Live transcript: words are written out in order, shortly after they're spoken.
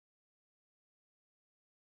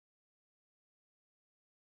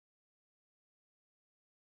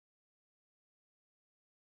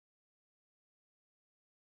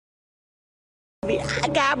baby. I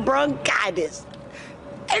got bronchitis.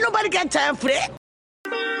 Ain't nobody got time for that.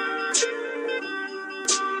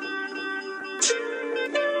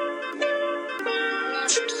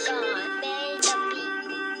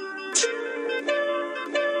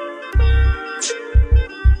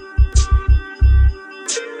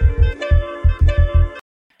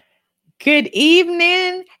 Good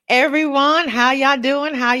evening, everyone. How y'all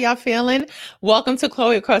doing? How y'all feeling? Welcome to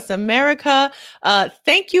Chloe Across America.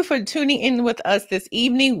 Thank you for tuning in with us this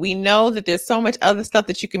evening. We know that there's so much other stuff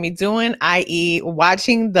that you can be doing, i.e.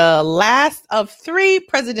 watching the last of 3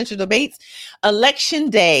 presidential debates.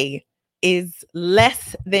 Election day is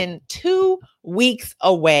less than 2 weeks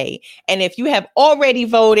away. And if you have already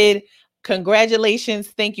voted, congratulations.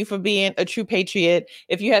 Thank you for being a true patriot.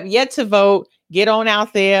 If you have yet to vote, get on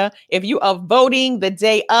out there. If you are voting the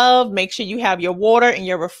day of, make sure you have your water and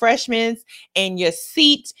your refreshments and your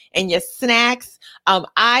seat and your snacks.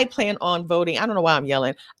 I plan on voting. I don't know why I'm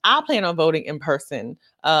yelling. I plan on voting in person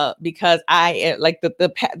because I like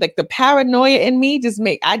the paranoia in me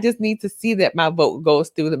I just need to see that my vote goes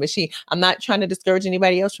through the machine. I'm not trying to discourage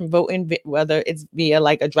anybody else from voting, whether it's via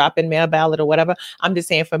like a drop-in mail ballot or whatever. I'm just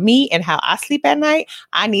saying for me and how I sleep at night,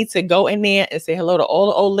 I need to go in there and say hello to all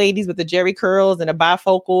the old ladies with the jerry curls and the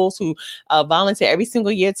bifocals who volunteer every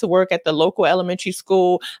single year to work at the local elementary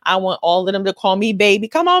school. I want all of them to call me baby.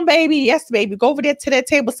 Come on, baby. Yes, baby. Go over there to that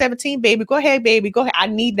table 17, baby. Go ahead, baby. Go ahead. I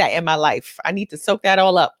need that in my life. I need to soak that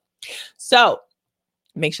all up. So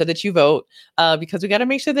make sure that you vote because we got to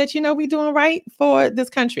make sure that, we're doing right for this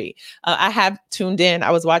country. I have tuned in.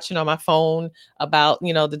 I was watching on my phone about,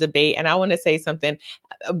 the debate, and I want to say something.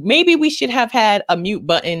 Maybe we should have had a mute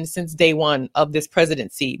button since day one of this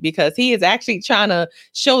presidency, because he is actually trying to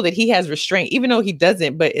show that he has restraint, even though he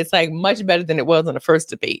doesn't, but it's like much better than it was on the first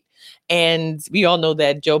debate. And we all know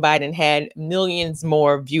that Joe Biden had millions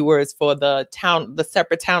more viewers for the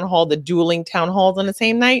separate town hall, the dueling town halls on the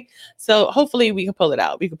same night. So hopefully we can pull it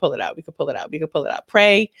out. We can pull it out. We can pull it out. We can pull it out.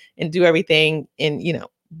 Pray and do everything in,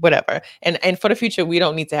 whatever. And for the future, we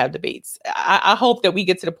don't need to have debates. I hope that we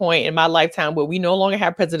get to the point in my lifetime where we no longer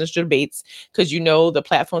have presidential debates, because the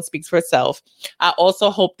platform speaks for itself. I also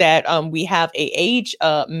hope that we have a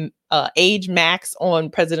age max on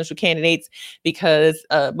presidential candidates, because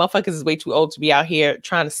motherfuckers is way too old to be out here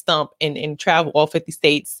trying to stump and travel all 50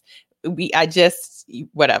 states.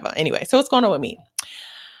 Whatever. Anyway, so what's going on with me?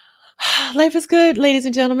 Life is good, ladies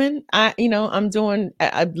and gentlemen. I'm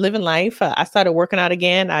living life. I started working out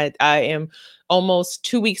again. I am almost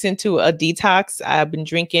 2 weeks into a detox. I've been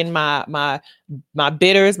drinking my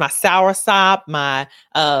bitters, my soursop, my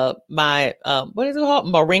what is it called?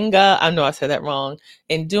 Moringa. I know I said that wrong.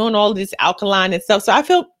 And doing all this alkaline and stuff. So I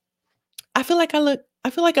feel like I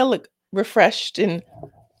look refreshed, and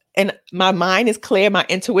my mind is clear. My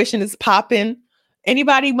intuition is popping.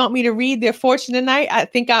 Anybody want me to read their fortune tonight? I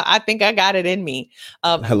think I got it in me.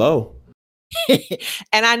 Hello.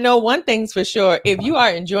 And I know one thing's for sure. If you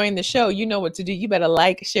are enjoying the show, you know what to do. You better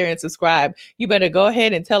like, share, and subscribe. You better go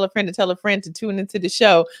ahead and tell a friend to tune into the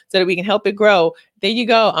show so that we can help it grow. There you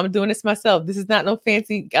go. I'm doing this myself. This is not no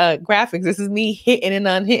fancy graphics. This is me hitting and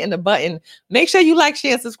unhitting the button. Make sure you like,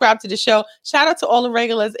 share, and subscribe to the show. Shout out to all the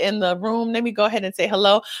regulars in the room. Let me go ahead and say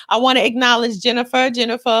hello. I want to acknowledge Jennifer.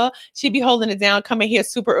 She be holding it down, coming here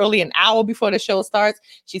super early, an hour before the show starts.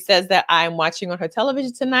 She says that I'm watching on her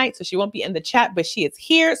television tonight, so she won't be in the chat, but she is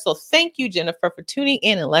here. So thank you, Jennifer, for tuning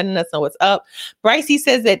in and letting us know what's up. Brycey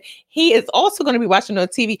says that he is also going to be watching on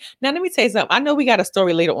TV. Now, let me tell you something. I know we got a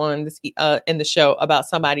story later on this in the show about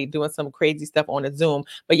somebody doing some crazy stuff on a Zoom,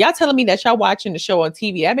 but y'all telling me that y'all watching the show on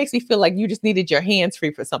TV, that makes me feel like you just needed your hands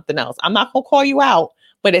free for something else. I'm not going to call you out,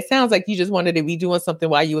 but it sounds like you just wanted to be doing something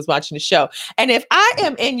while you was watching the show. And if I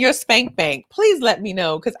am in your spank bank, please let me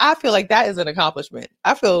know, because I feel like that is an accomplishment.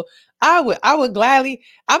 I would gladly.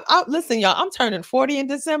 Listen, y'all, I'm turning 40 in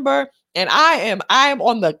December. And I am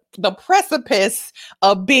on the precipice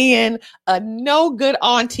of being a no good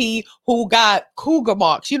auntie who got cougar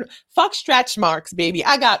marks. Fuck stretch marks, baby.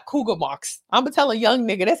 I got cougar marks. I'm gonna tell a young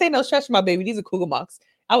nigga, this ain't no stretch mark, baby. These are cougar marks.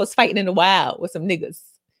 I was fighting in the wild with some niggas.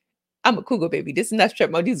 I'm a cougar, baby. This is not stretch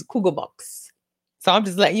mark. These are cougar marks. So I'm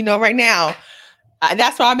just letting you know right now.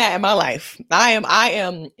 That's where I'm at in my life. I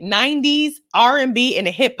am 90s R&B and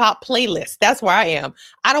a hip hop playlist. That's where I am.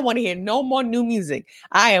 I don't want to hear no more new music.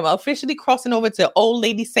 I am officially crossing over to old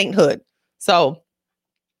lady sainthood. So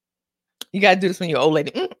you got to do this when you're old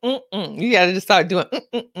lady. You got to just start doing.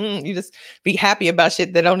 You just be happy about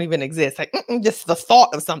shit that don't even exist. Like just the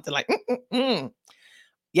thought of something like.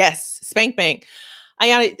 Yes, spank bank.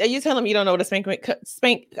 Ayana, are you telling me you don't know what a spank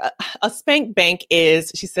bank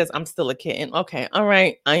is? She says, I'm still a kitten. Okay. All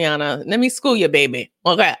right, Ayana, let me school you, baby.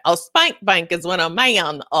 Okay. A spank bank is when a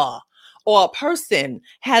man or a person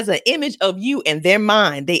has an image of you in their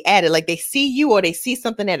mind. They add it, like they see you or they see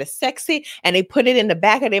something that is sexy and they put it in the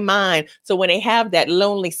back of their mind. So when they have that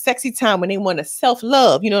lonely, sexy time, when they want to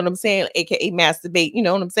self-love, you know what I'm saying? AKA masturbate, you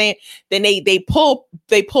know what I'm saying? Then they pull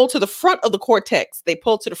to the front of the cortex. They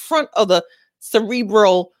pull to the front of the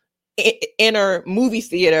cerebral inner movie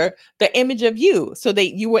theater, the image of you. So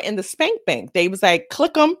you were in the spank bank. They was like,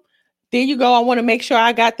 click them. There you go. I want to make sure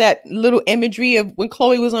I got that little imagery of when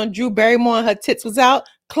Chloe was on Drew Barrymore and her tits was out.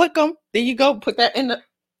 Click them. There you go. Put that in the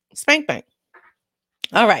spank bank.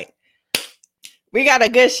 All right. We got a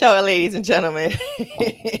good show, ladies and gentlemen.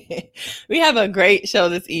 We have a great show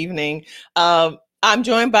this evening. I'm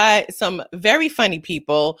joined by some very funny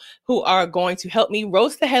people who are going to help me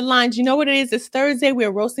roast the headlines. You know what it is? It's Thursday.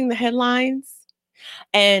 We're roasting the headlines.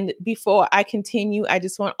 And before I continue, I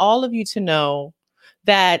just want all of you to know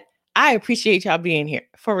that I appreciate y'all being here.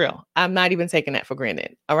 For real. I'm not even taking that for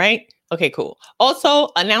granted. All right. Okay, cool.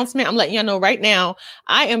 Also, announcement. I'm letting y'all know right now,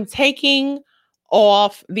 I am taking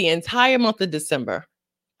off the entire month of December.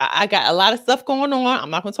 I got a lot of stuff going on. I'm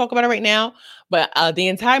not going to talk about it right now, but the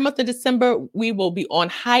entire month of December, we will be on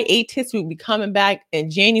hiatus. We'll be coming back in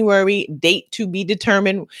January, date to be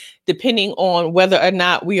determined, depending on whether or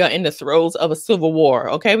not we are in the throes of a civil war.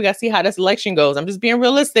 Okay, we got to see how this election goes. I'm just being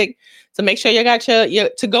realistic. So make sure you got your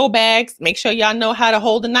to-go bags. Make sure y'all know how to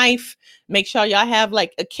hold a knife. Make sure y'all have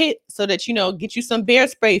like a kit so that, get you some bear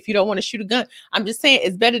spray if you don't want to shoot a gun. I'm just saying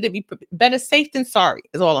it's better to be better safe than sorry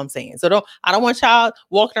is all I'm saying. So I don't want y'all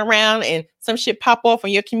walking around and some shit pop off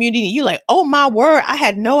in your community. And you like, oh my word, I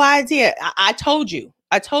had no idea. I told you.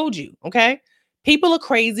 Okay. People are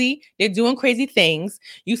crazy. They're doing crazy things.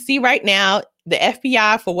 You see right now, the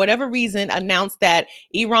FBI, for whatever reason, announced that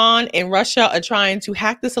Iran and Russia are trying to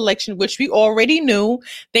hack this election, which we already knew.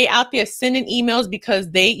 They out there sending emails because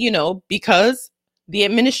because the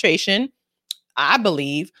administration, I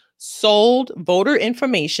believe, sold voter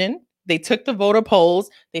information. They took the voter polls,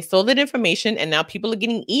 they sold that information, and now people are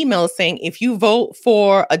getting emails saying, if you vote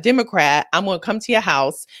for a Democrat, I'm going to come to your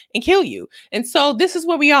house and kill you. And so this is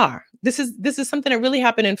where we are. This is something that really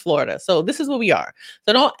happened in Florida. So this is where we are.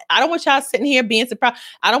 So I don't want y'all sitting here being surprised.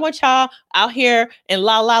 I don't want y'all out here in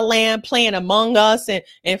La La Land playing Among Us and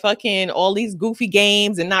fucking all these goofy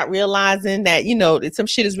games and not realizing that, some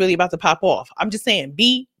shit is really about to pop off. I'm just saying,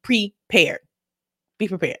 be prepared. Be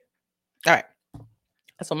prepared. All right.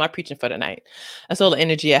 That's all my preaching for tonight. That's all the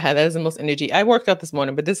energy I had. That is the most energy. I worked out this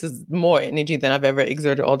morning, but this is more energy than I've ever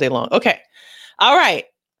exerted all day long. Okay. All right.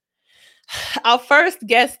 Our first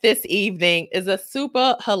guest this evening is a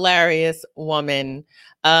super hilarious woman.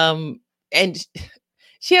 And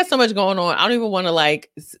she has so much going on. I don't even want to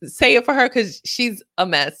say it for her because she's a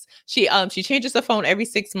mess. She changes her phone every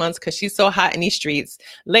 6 months because she's so hot in these streets.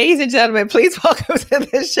 Ladies and gentlemen, please welcome to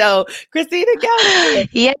the show, Christina Kelly.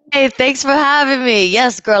 Yay, thanks for having me.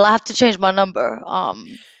 Yes, girl, I have to change my number.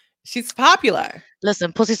 She's popular.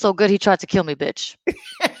 Listen, pussy's so good, he tried to kill me, bitch.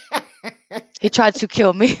 He tried to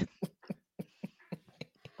kill me.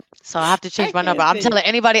 So I have to change my number. I'm telling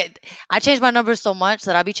anybody, I change my number so much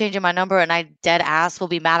that I'll be changing my number and I dead ass will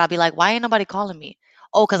be mad. I'll be like, why ain't nobody calling me?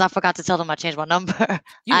 Oh, because I forgot to tell them I changed my number.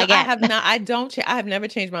 I have never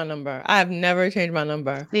changed my number. I have never changed my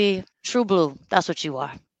number. See, true blue. That's what you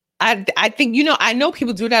are. I think, I know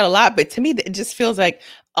people do that a lot, but to me, it just feels like,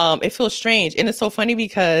 it feels strange. And it's so funny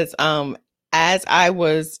because, as I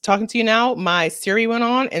was talking to you now, my Siri went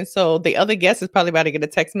on. And so the other guest is probably about to get a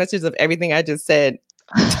text message of everything I just said.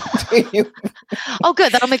 Oh,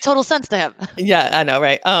 good. That'll make total sense to him. Yeah, I know,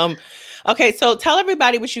 right? Okay, so tell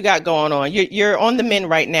everybody what you got going on. You're on the Men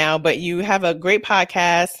right now, but you have a great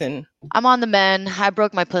podcast, and I'm on the Men. I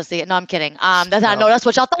broke my pussy. No, I'm kidding. I know that's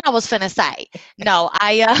what y'all thought I was finna say. No,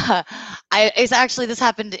 it's actually, this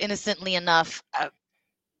happened innocently enough. I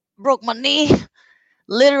broke my knee,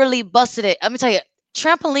 literally busted it. Let me tell you,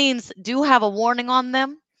 trampolines do have a warning on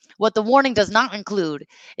them. What the warning does not include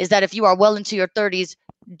is that if you are well into your 30s,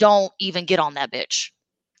 don't even get on that bitch.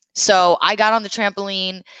 So I got on the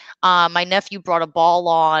trampoline. My nephew brought a ball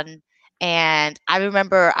on. And I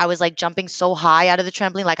remember I was jumping so high out of the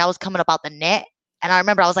trampoline, I was coming up out the net. And I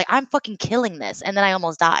remember I was like, I'm fucking killing this. And then I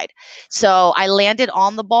almost died. So I landed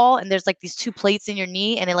on the ball and there's these two plates in your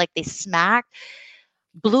knee and they smacked.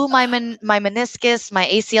 Blew my meniscus, my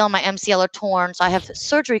ACL, and my MCL are torn. So I have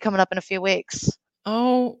surgery coming up in a few weeks.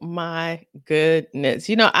 Oh my goodness.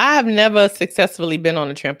 I have never successfully been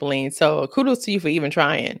on a trampoline. So kudos to you for even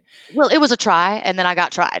trying. Well, it was a try and then I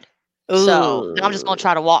got tried. So now I'm just going to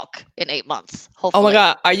try to walk in 8 months. Hopefully. Oh my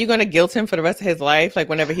God. Are you going to guilt him for the rest of his life? Like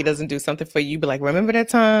whenever he doesn't do something for you, be like, remember that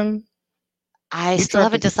time? I still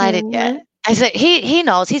haven't decided yet. I said, he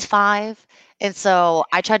knows, he's 5. And so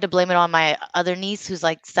I tried to blame it on my other niece who's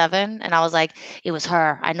like 7. And I was like, it was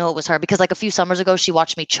her. I know it was her. Because like a few summers ago, she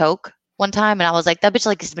watched me choke one time. And I was like, that bitch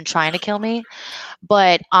like has been trying to kill me.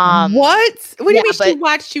 But what? What do you mean she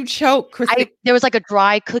watched you choke, Christy? There was like a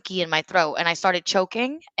dry cookie in my throat and I started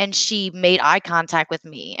choking and she made eye contact with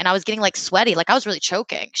me and I was getting like sweaty. Like I was really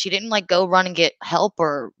choking. She didn't like go run and get help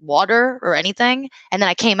or water or anything. And then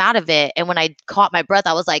I came out of it. And when I caught my breath,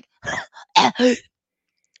 I was like,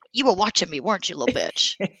 you were watching me, weren't you, little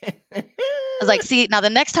bitch? I was like, see, now the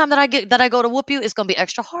next time that I go to whoop you, it's going to be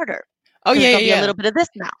extra harder. Oh, yeah, be a little bit of this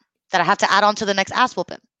now that I have to add on to the next ass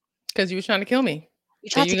whooping. Because you were trying to kill me. You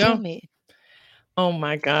tried to kill me. Oh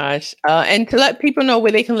my gosh. And to let people know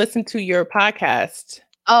where they can listen to your podcast.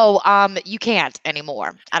 Oh, you can't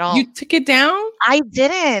anymore. I don't. You took it down? I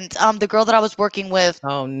didn't. The girl that I was working with.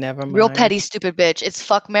 Oh, never mind. Real petty, stupid bitch. It's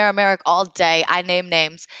fuck Mara Merrick all day. I name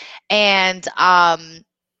names. And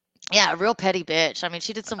yeah, real petty bitch. I mean,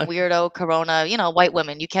 she did some weirdo corona, white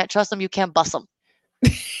women. You can't trust them. You can't bust them.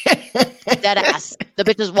 Dead ass. The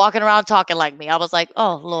bitch was walking around talking like me. I was like,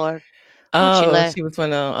 oh, Lord. Oh, she was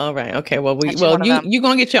one of, all right. Okay. Well, you're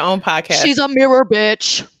going to get your own podcast. She's a mirror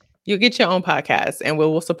bitch. You'll get your own podcast and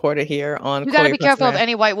we'll support it here on. You got to be careful of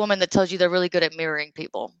any white woman that tells you they're really good at mirroring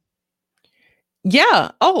people.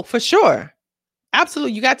 Yeah. Oh, for sure.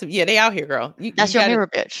 Absolutely. You got to. Yeah, they out here, girl. That's your mirror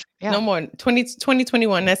bitch. Yeah. No more.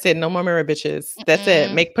 2021. That's it. No more mirror bitches. That's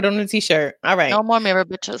it. Put on a t-shirt. All right. No more mirror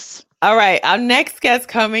bitches. All right. Our next guest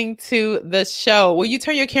coming to the show. Will you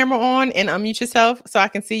turn your camera on and unmute yourself so I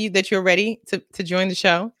can see you that you're ready to join the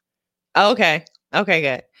show? Okay. Okay,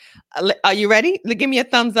 good. Are you ready? Give me a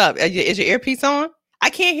thumbs up. Is your earpiece on? I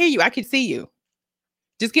can't hear you. I can see you.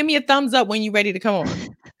 Just give me a thumbs up when you're ready to come on.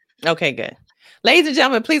 Okay, good. Ladies and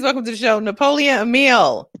gentlemen, please welcome to the show, Napoleon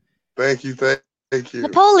Emile. Thank you. Thank you.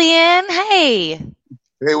 Napoleon, hey.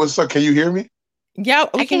 Hey, what's up? Can you hear me? Yeah,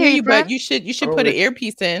 we can hear you, but you should put an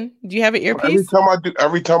earpiece in. Do you have an earpiece?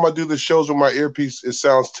 Every time I do the shows with my earpiece, it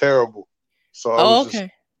sounds terrible. So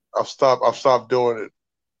I've stopped doing it.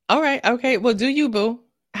 All right. Okay. Well, do you, boo?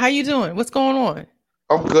 How you doing? What's going on?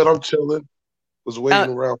 I'm good. I'm chilling. Was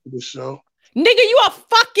waiting around for the show. Nigga, you a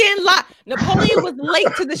fucking lie. Napoleon was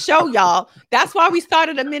late to the show, y'all. That's why we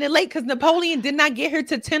started a minute late, because Napoleon did not get here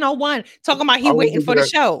to 10:01 talking about he waiting for the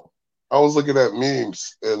show. I was looking at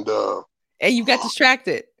memes and you got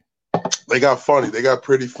distracted. They got funny. They got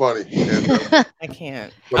pretty funny. And, I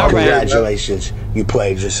can't. All right. Congratulations. You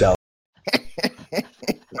played yourself.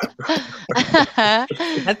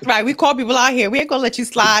 That's right. We call people out here. We ain't gonna let you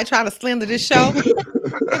slide trying to slander this show. We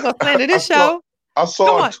ain't gonna slander this show. I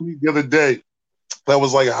saw a tweet the other day that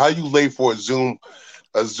was like, how you late for a Zoom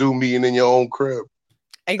meeting in your own crib?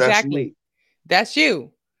 Exactly. That's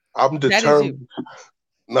you. I'm determined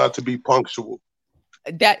not to be punctual.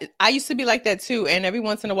 That I used to be like that too, and every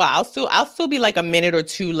once in a while I'll still be like a minute or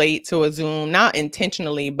two late to a Zoom, not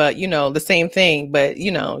intentionally, but the same thing. But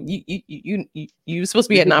you're supposed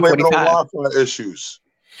to be at 9:45. Issues.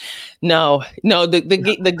 No.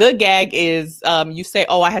 The good gag is you say,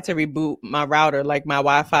 "Oh, I had to reboot my router, like my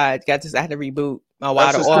Wi-Fi. I had to reboot my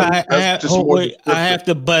router." I have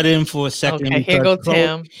to butt in for a second. Okay, here goes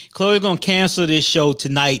Tim. Chloe's gonna cancel this show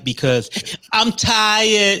tonight because I'm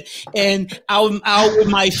tired and I'm out with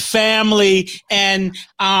my family and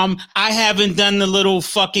I haven't done the little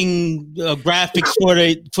fucking graphics for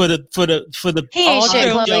the. He ain't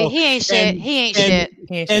shit, Chloe. He ain't shit. He ain't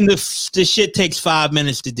shit. And the shit takes 5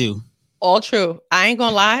 minutes to do. All true. I ain't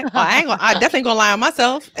gonna lie. I definitely gonna lie on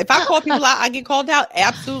myself. If I call people out, I get called out.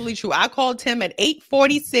 Absolutely true. I called Tim at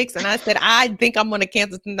 8:46 and I said, I think I'm gonna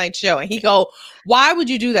cancel tonight's show. And he go, why would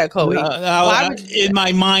you do that, Chloe? In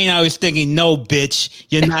my mind, I was thinking, no, bitch,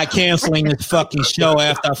 you're not canceling this fucking show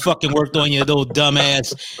after I fucking worked on your little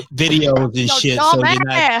dumbass videos and shit. So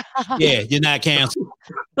you're not canceling.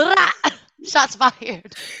 Shots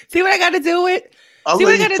fired. See what I got to do with? See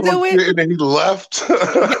what I gotta do with? And then he left.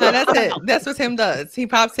 Yeah, that's it. That's what Tim does. He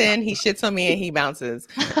pops in, he shits on me, and he bounces.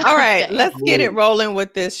 All right, let's get it rolling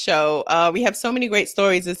with this show. We have so many great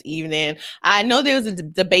stories this evening. I know there was a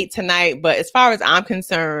debate tonight, but as far as I'm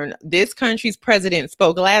concerned, this country's president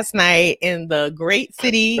spoke last night in the great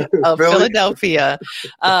city of Philadelphia.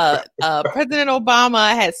 President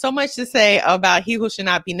Obama had so much to say about he who should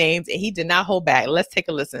not be named, and he did not hold back. Let's take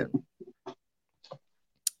a listen.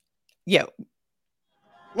 Yeah.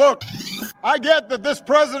 Look, I get that this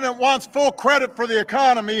president wants full credit for the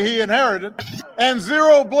economy he inherited and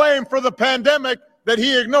zero blame for the pandemic that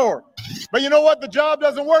he ignored. But you know what? The job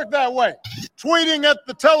doesn't work that way. Tweeting at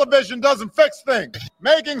the television doesn't fix things.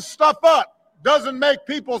 Making stuff up doesn't make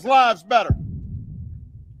people's lives better.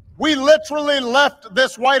 We literally left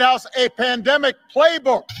this White House a pandemic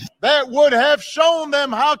playbook that would have shown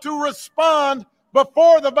them how to respond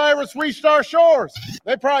before the virus reached our shores.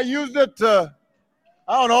 They probably used it to,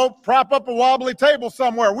 I don't know, prop up a wobbly table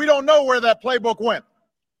somewhere. We don't know where that playbook went.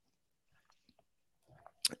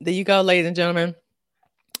 There you go, ladies and gentlemen.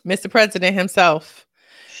 Mr. President himself.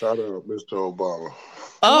 Shout out, Mr. Obama.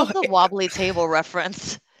 Oh, the wobbly table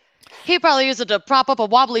reference. He probably used it to prop up a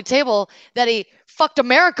wobbly table that he fucked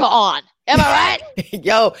America on. Am I right?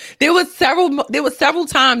 Yo, there was several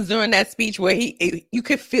times during that speech where you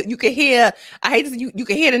could hear. I hate to say, you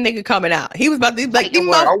could hear the nigga coming out. He was about to be like,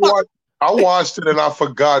 I watched it and I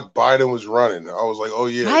forgot Biden was running. I was like, oh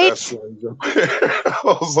yeah, right? That's what he's I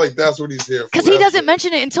was like, that's what he's here for. Because he doesn't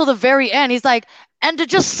mention it until the very end. He's like, and to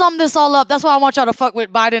just sum this all up, that's why I want y'all to fuck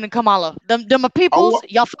with Biden and Kamala. Them are peoples.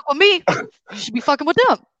 Y'all fuck with me. You should be fucking with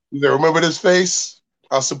them. You remember this face?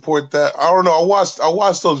 I support that. I don't know. I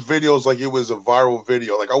watched those videos like it was a viral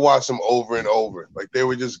video. Like I watched them over and over. Like they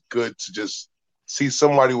were just good to just see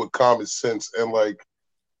somebody with common sense and like,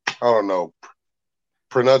 I don't know,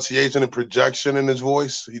 pronunciation and projection in his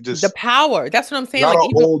voice. He just the power. That's what I'm saying. Not like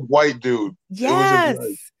an old white dude. Yes.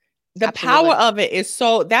 The Absolutely. power of it is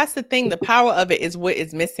so, that's the thing. The power of it is what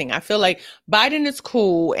is missing. I feel like Biden is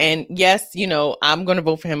cool. And yes, you know, I'm going to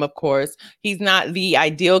vote for him, of course. He's not the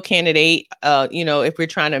ideal candidate, you know, if we're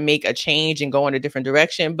trying to make a change and go in a different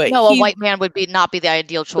direction. But no, a white man would not be the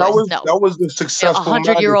ideal choice. That was the successful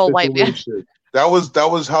 100-year-old white man. That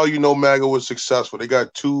was how you know MAGA was successful. They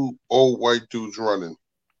got two old white dudes running.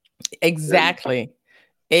 Exactly.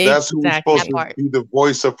 That's who's supposed to be the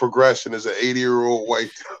voice of progression is an 80-year-old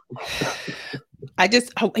white.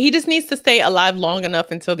 He just needs to stay alive long enough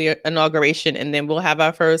until the inauguration, and then we'll have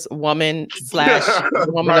our first woman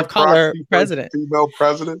of color president. Female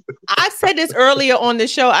president. I said this earlier on the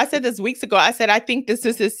show. I said this weeks ago. I said I think this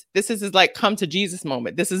is his like come to Jesus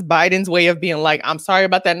moment. This is Biden's way of being like, I'm sorry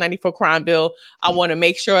about that 94 crime bill. I want to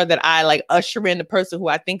make sure that I like usher in the person who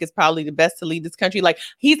I think is probably the best to lead this country. Like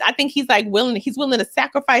I think he's willing to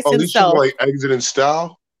sacrifice himself. Like exit in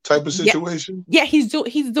style type of situation. Yeah, he's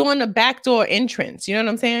doing a backdoor entrance. You know what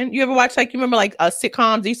I'm saying? You ever watch you remember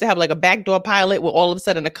sitcoms? They used to have like a backdoor pilot where all of a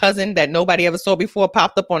sudden a cousin that nobody ever saw before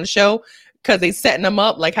popped up on the show because they setting them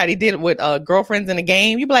up like how they did with girlfriends in a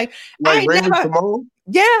game. You'd be like I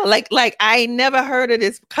ain't never heard of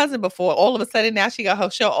this cousin before. All of a sudden now she got her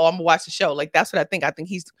show. Oh, I'm gonna watch the show. Like that's what I think. I think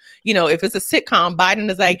he's, you know, if it's a sitcom, Biden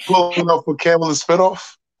is like blowing up for Kamala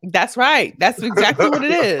spinoff. That's right. That's exactly what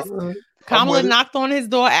it is. Kamala knocked on his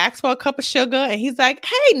door, asked for a cup of sugar, and he's like,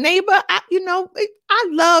 hey, neighbor, I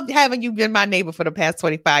loved having you been my neighbor for the past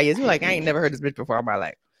 25 years. You're like, I ain't never heard this bitch before in my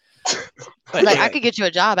life. But like, I could get you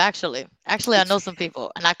a job, actually. Actually, I know some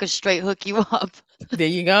people, and I could straight hook you up. There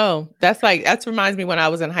you go. That reminds me when I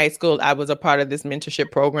was in high school, I was a part of this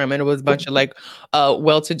mentorship program, and it was a bunch of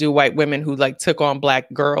well-to-do white women who took on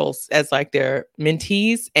black girls as their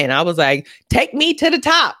mentees, and I was like, take me to the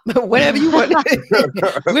top, whatever you want.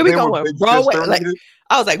 Where we going? Broadway?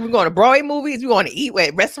 I was like, we're going to Broadway movies. We're going to eat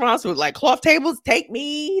at restaurants with cloth tables. Take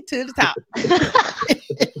me to the top.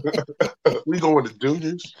 We going to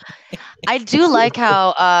Juniors. I do like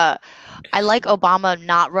how I like Obama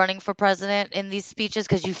not running for president in these speeches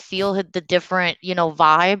because you feel the different,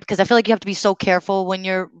 vibe. Because I feel like you have to be so careful when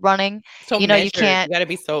you're running. So you can't. You gotta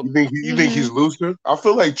be so. You think he's looser? I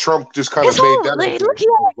feel like Trump just kind of made that. Look, he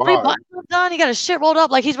got 3 buttons done. He got his shit rolled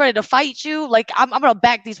up. Like he's ready to fight you. Like I'm gonna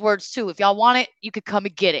back these words too. If y'all want it, you could come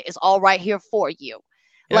and get it. It's all right here for you.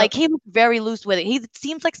 Yep. Like he was very loose with it. He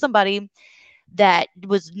seems like somebody that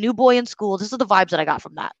was new boy in school. This is the vibes that I got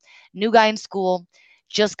from that. New guy in school.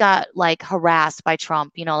 Just got harassed by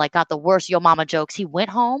Trump, got the worst yo mama jokes. He went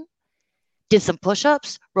home, did some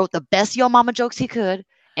push-ups, wrote the best yo mama jokes he could,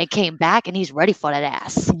 and came back and he's ready for that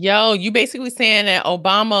ass. Yo, you basically saying that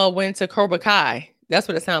Obama went to Cobra Kai. That's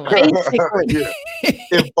what it sounds like. Yeah.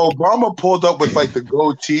 If Obama pulled up with the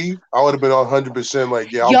goatee, I would have been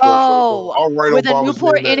 100% yo, I'll write with Obama's a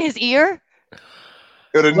Newport in his ear?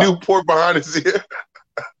 And a Newport behind his ear.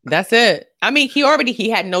 That's it. I mean, he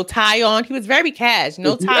had no tie on. He was very cash.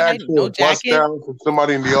 No tie, no jacket. Down from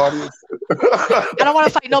somebody in the audience. I don't want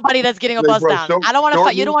to fight nobody that's getting a bust down. I don't want to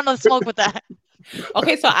fight. You don't want no smoke with that.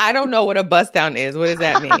 Okay, so I don't know what a bust down is. What does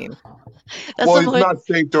that mean? It's not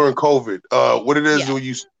safe during COVID. What it is when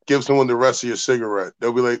you give someone the rest of your cigarette,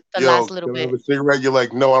 they'll be like, "Yo, last little bit. Have a cigarette?" You're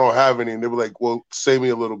like, "No, I don't have any." And they'll be like, "Well, save me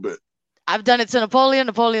a little bit." I've done it to Napoleon.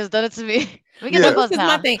 Napoleon's done it to me. We get the buzz This is now.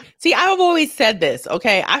 my thing. See, I've always said this,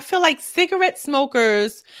 okay? I feel like cigarette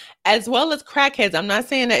smokers, as well as crackheads, I'm not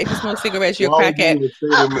saying that if you smoke cigarettes, you're a Why would you crackhead. even say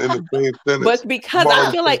them in the same sentence? But because Come I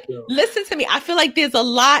on, feel like, check it out. listen to me, I feel like there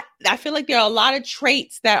are a lot of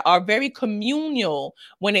traits that are very communal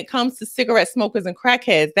when it comes to cigarette smokers and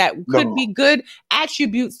crackheads that could be good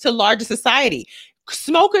attributes to larger society.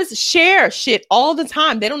 Smokers share shit all the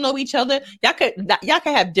time. They don't know each other. Y'all could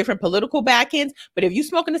have different political backends, but if you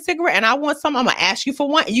smoking a cigarette and I want some, I'm gonna ask you for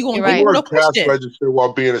one, and you gonna give me no cash question. register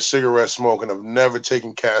while being a cigarette smoker, and I've never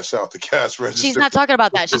taken cash out the cash register. She's not talking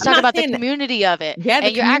about that. She's talking about the community of it. Yeah,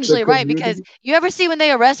 and you're actually right, because you ever see when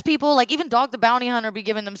they arrest people, like even Dog the Bounty Hunter be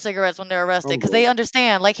giving them cigarettes when they're arrested because they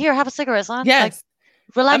understand. Like, here, have a cigarette, son. Yes,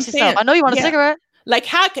 like, relax yourself. I know you want a cigarette. Like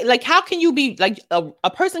how can you be like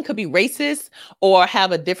a person could be racist or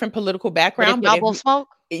have a different political background? But if y'all both smoke?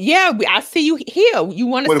 Yeah, I see you here. You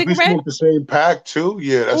want a But cigarette? if we smoke the same pack too,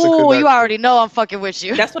 yeah, that's Oh, you already know I'm fucking with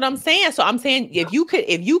you. That's what I'm saying. So I'm saying if you could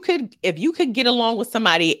get along with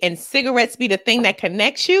somebody and cigarettes be the thing that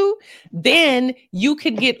connects you, then you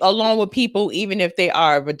could get along with people even if they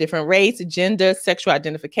are of a different race, gender, sexual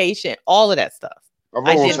identification, all of that stuff. I've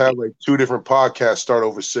almost had like 2 different podcasts start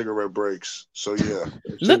over cigarette breaks. So yeah.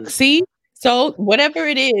 Look, see, so whatever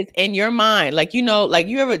it is in your mind, like, you know, like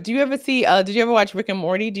do you ever see, did you ever watch Rick and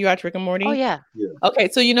Morty? Do you watch Rick and Morty? Oh yeah. Okay.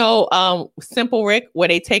 So, you know, Simple Rick, where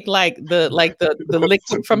they take like the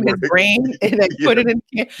liquid from his brain and they put it in,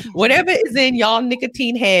 whatever is in y'all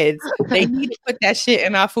nicotine heads, they need to put that shit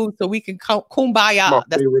in our food so we can kumbaya. My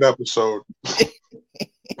favorite episode.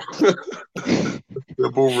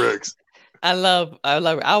 Simple Ricks. I love it.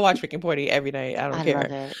 I watch Rick and Morty every day. I don't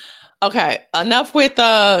care. Okay, enough with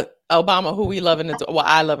Obama, who we love and adore. Well,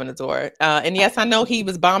 I love and adore. And yes, I know he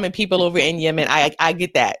was bombing people over in Yemen. I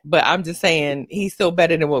get that, but I'm just saying he's still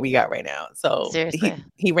better than what we got right now. So seriously,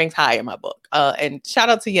 he ranks high in my book. And shout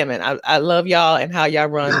out to Yemen. I love y'all and how y'all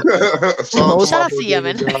run. Shout out to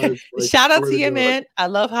Yemen. Shout out to Yemen. I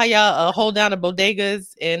love how y'all hold down the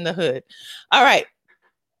bodegas in the hood. All right,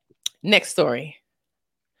 next story.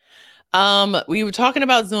 We were talking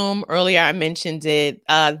about Zoom earlier. I mentioned it.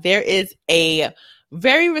 There is a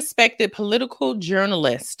very respected political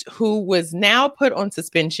journalist who was now put on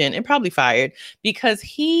suspension and probably fired because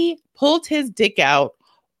he pulled his dick out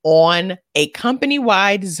on a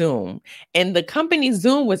company-wide Zoom. And the company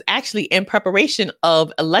Zoom was actually in preparation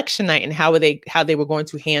of election night and how they were going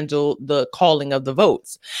to handle the calling of the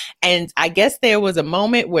votes. And I guess there was a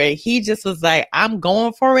moment where he just was like, I'm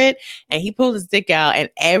going for it. And he pulled his dick out and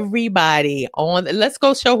everybody let's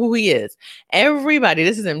go show who he is. Everybody,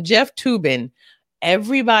 this is him, Jeff Toobin.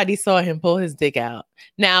 Everybody saw him pull his dick out.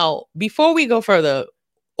 Now, before we go further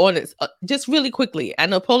on this, just really quickly, I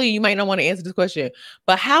know, Paulie, you might not want to answer this question,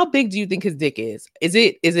 but how big do you think his dick is? Is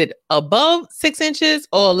it above 6 inches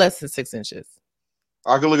or less than 6 inches?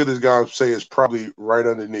 I can look at this guy and say it's probably right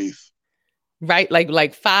underneath. Right, like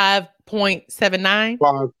 5.79?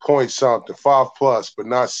 5 point something, 5+, but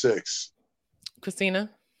not 6.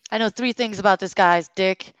 Christina? I know 3 things about this guy's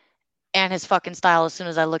dick and his fucking style as soon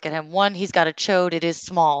as I look at him. 1, he's got a chode. It is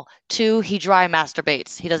small. 2, he dry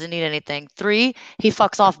masturbates. He doesn't need anything. 3, he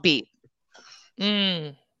fucks off beat.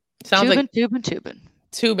 Sounds Toobin, like Toobin.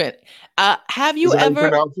 Toobin. Have you Is that how you ever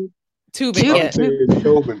pronounce it? Toobin?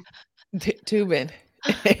 Toobin. Toobin.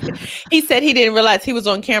 He said he didn't realize he was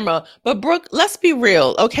on camera. But Brooke, let's be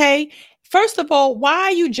real, okay? First of all, why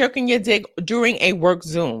are you jerking your dick during a work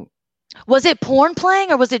Zoom? Was it porn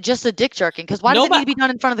playing or was it just a dick jerking? Because why does it need to be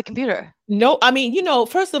done in front of the computer? No, I mean, you know,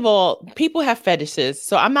 first of all, people have fetishes,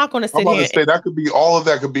 so I'm not going to sit here. That could be all of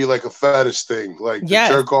that. Could be like a fetish thing, like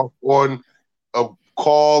jerk off on a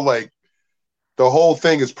call. Like the whole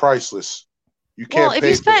thing is priceless. You can't. Well, if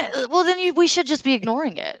you spent, then we should just be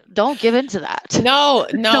ignoring it. Don't give into that. No.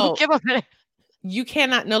 Don't give up it. You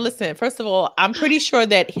cannot. No, listen. First of all, I'm pretty sure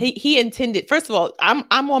that he intended. First of all, I'm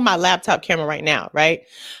on my laptop camera right now, right?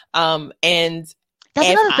 And that's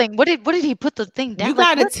another thing. What did he put the thing down? You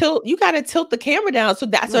gotta tilt the camera down. So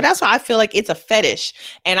that's why I feel like it's a fetish.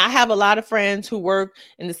 And I have a lot of friends who work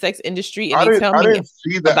in the sex industry, and I didn't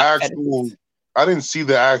see the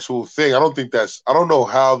actual thing. I don't think I don't know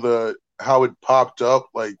how it popped up,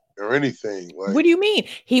 like, or anything. Like, what do you mean?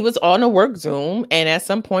 He was on a work Zoom, and at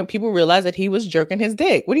some point, people realized that he was jerking his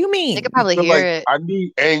dick. What do you mean? They could probably hear it. I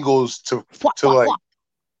need angles to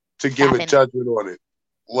give a judgment on it.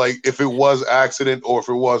 Like if it was accident or if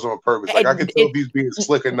it was on purpose. Like I can tell if he's being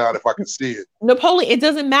slick or not if I can see it. Napoleon, it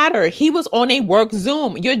doesn't matter. He was on a work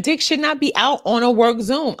Zoom. Your dick should not be out on a work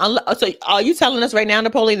Zoom. So are you telling us right now,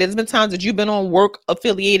 Napoleon, there's been times that you've been on work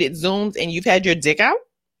affiliated Zooms and you've had your dick out?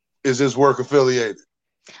 Is this work affiliated?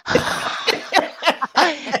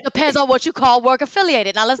 Depends on what you call work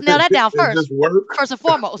affiliated. Now let's nail that down first. Just work. First and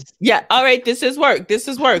foremost. Yeah. All right. This is work. This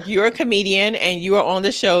is work. You're a comedian and you are on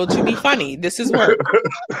the show to be funny. This is work.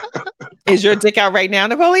 Is your dick out right now,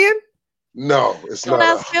 Napoleon? No, it's Don't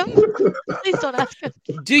not. ask him. Please don't ask him.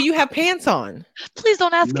 Do you have pants on? Please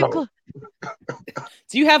don't ask No. him.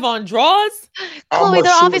 Do you have on drawers? Chloe, a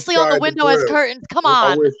they're short obviously on guy the in window as crib. curtains. Come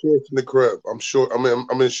I on. wear shorts in the crib. I'm short.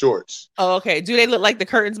 I'm in shorts. Oh, okay. Do they look like the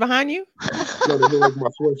curtains behind you? No, they look like my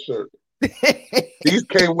sweatshirt. These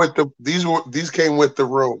came with the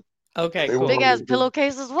room. Okay, They cool. Big ass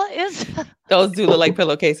pillowcases. What is? Those do look like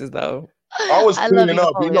pillowcases, though. I was I love cleaning you,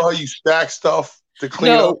 up. You know how you stack stuff to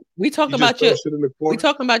clean up? No, we talking You about just your. throw shit in the We corner?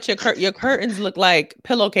 talking about your curtains look like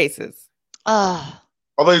pillowcases. Oh,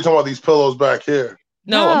 I thought you were talking about these pillows back here.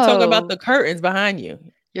 No, I'm talking about No. the curtains behind you.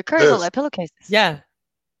 your curtains look This. like pillowcases. Yeah.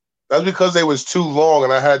 That's because they was too long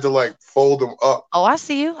and I had to like fold them up. Oh, I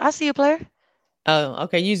see you. I see you, player. Oh,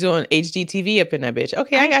 okay. You doing HGTV up in that bitch.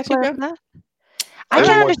 Okay, I ain't got you. square Girl. enough. I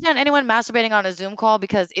Everyone- can't understand anyone masturbating on a Zoom call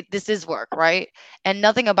because this is work, right? And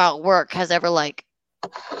nothing about work has ever like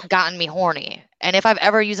gotten me horny. And if I've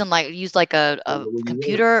ever used a When you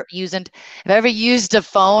computer, if I ever used a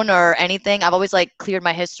phone or anything, I've always like cleared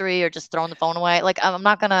my history or just thrown the phone away. Like I don't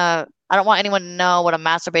want anyone to know what I'm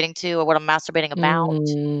masturbating to or what I'm masturbating about.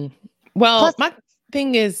 Well, Plus- my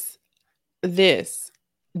thing is this.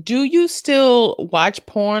 Do you still watch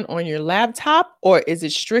porn on your laptop or is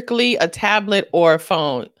it strictly a tablet or a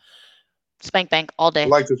phone? Spank bank all day. I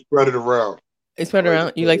like to spread it around. It's spread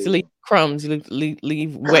around. You like to leave crumbs. You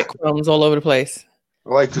leave wet crumbs all over the place.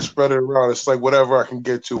 I like to spread it around. It's like whatever I can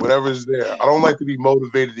get to, whatever's there. I don't like to be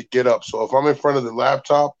motivated to get up. So if I'm in front of the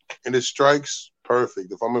laptop and it strikes,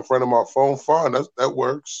 perfect. If I'm in front of my phone, fine. That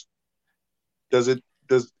works. Does it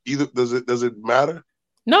matter?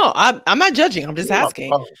 No, I'm not judging. I'm just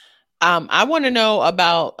asking. Oh, I want to know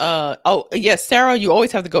about yes, Sarah, you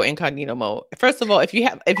always have to go incognito mode. First of all, if you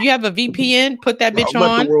have a VPN, put that bitch I'll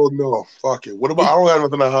let on. the world know. Fuck it. What about I don't have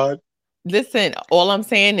nothing to hide. Listen, all I'm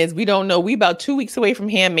saying is we don't know. We about 2 weeks away from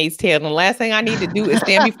Handmaid's Tale. And the last thing I need to do is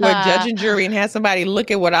stand before a judge and jury and have somebody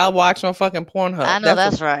look at what I watch on fucking Pornhub. I know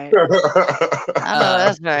that's right. I know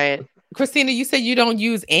that's right. Christina, you said you don't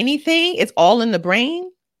use anything. It's all in the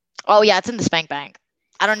brain. Oh yeah, it's in the spank bank.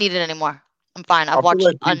 I don't need it anymore. I'm fine. I've watched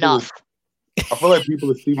enough. I feel like people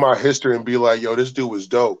would see my history and be like, yo, this dude was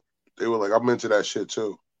dope. They were like, I'm into that shit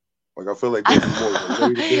too. Like, I feel like they'd be more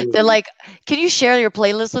ready to do it. They're like, can you share your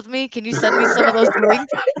playlist with me? Can you send me some of those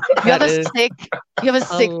links? You have a sick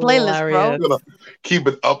playlist, bro. I'm gonna keep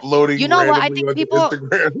it uploading. You know what? I randomly think onto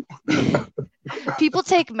people Instagram.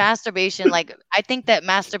 take masturbation like I think that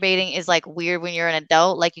masturbating is like weird when you're an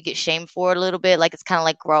adult. Like you get shamed for it a little bit. Like it's kind of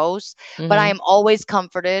like gross. But I am always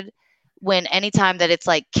comforted when anytime that it's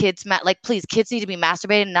like kids like please kids need to be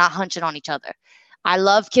masturbating, not hunching on each other. I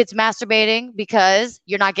love kids masturbating because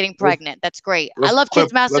you're not getting pregnant. That's great. I love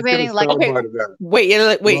kids masturbating. Like okay.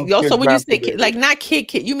 Wait. Also, when you say like not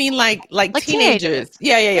kid, you mean like teenagers?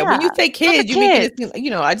 Yeah. When you say kids, you mean kids.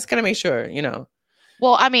 I just gotta make sure.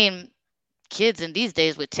 Well, I mean, kids in these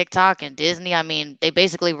days with TikTok and Disney, I mean, they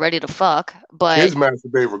basically ready to fuck. But kids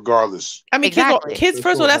masturbate regardless. I mean, exactly. kids.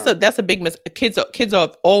 First of all, that's a big kids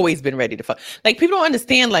have always been ready to fuck. Like people don't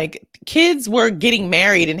understand. Like kids were getting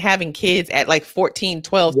married and having kids at like 14,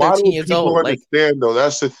 12, 13 years old. Why don't people understand though?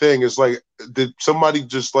 That's the thing. It's like did somebody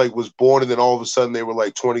just like was born and then all of a sudden they were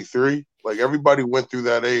like 23? Like everybody went through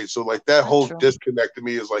that age. So like that whole disconnect to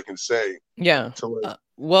me is like insane. Yeah. So, like,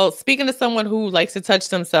 well, speaking of someone who likes to touch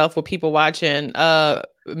themselves with people watching,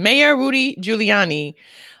 Mayor Rudy Giuliani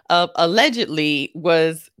allegedly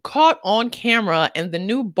was caught on camera in the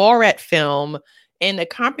new Borat film in a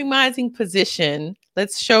compromising position.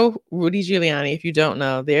 Let's show Rudy Giuliani. If you don't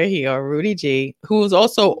know, there he are, Rudy G, who was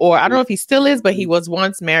also, or I don't know if he still is, but he was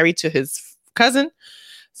once married to his cousin.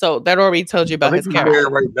 So that already told you about his character. He's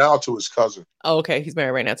married right now to his cousin. Oh, okay, he's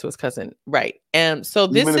married right now to his cousin. Right. And so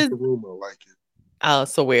this is the rumor, like it. Oh,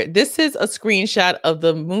 so weird. This is a screenshot of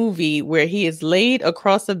the movie where he is laid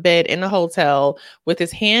across a bed in a hotel with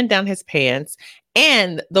his hand down his pants.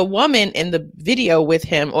 And the woman in the video with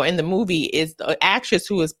him or in the movie is the actress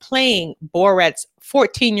who is playing Borat's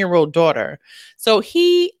 14-year-old daughter. So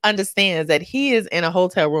he understands that he is in a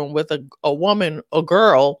hotel room with a woman, a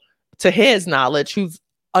girl, to his knowledge, who's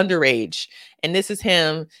underage. And this is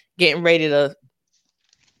him getting ready to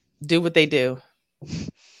do what they do.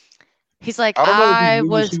 He's like, I don't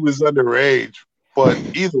know if he was underage, but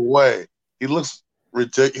either way, he looks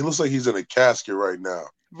ridiculous. He looks like he's in a casket right now.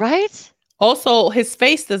 Right? Also, his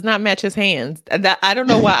face does not match his hands. I don't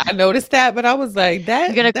know why I noticed that, but I was like,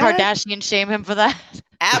 that. You're gonna Kardashian shame him for that?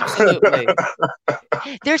 Absolutely.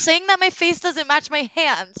 They're saying that my face doesn't match my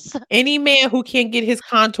hands. Any man who can't get his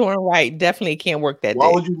contouring right definitely can't work that Why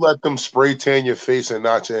day. would you let them spray tan your face and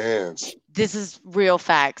not your hands? This is real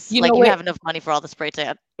facts. You Like know you what? have enough money for all the spray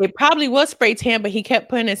tan. It probably was spray tan, but he kept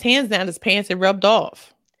putting his hands down his pants and rubbed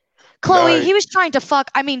off. Chloe, Nice. he was trying to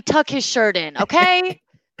tuck his shirt in, okay?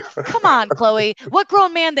 Come on, Chloe. What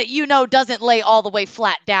grown man that you know doesn't lay all the way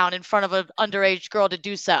flat down in front of an underage girl to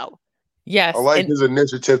do so? Yes. I like and- his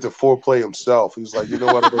initiative to foreplay himself. He's like, you know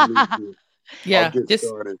what? I don't need to. yeah. I'll get Just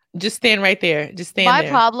started. stand right there. Just stand My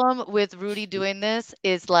there. problem with Rudy doing this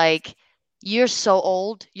is like, you're so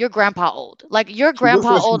old. You're grandpa old. Like your She looks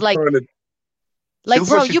grandpa like old. she's Like, trying to- like looks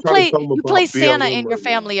bro, like she's you trying to play tell him you about play BLM Santa in your right now.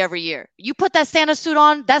 family every year. You put that Santa suit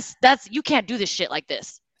on. That's you can't do this shit like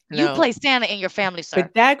this. You No. play Santa in your family, sir.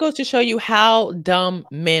 But that goes to show you how dumb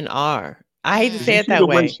men are. I hate to Did say You it see that the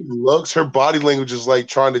way way. she looks, her body language is like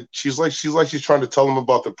trying to. She's trying to tell him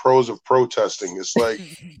about the pros of protesting. It's like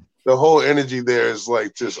the whole energy there is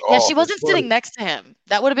like just Yeah, off. she wasn't It's sitting like- next to him.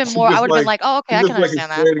 That would have been She more. I just would have been like- like, oh, okay, I she's can just like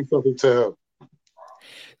understand that. explaining something to him.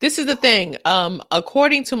 This is the thing.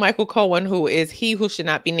 According to Michael Cohen, who is he who should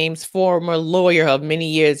not be named, former lawyer of many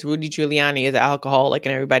years, Rudy Giuliani is an alcoholic,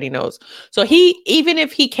 and everybody knows. So even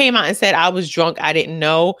if he came out and said, I was drunk, I didn't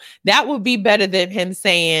know, that would be better than him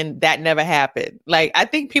saying that never happened. Like, I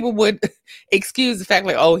think people would excuse the fact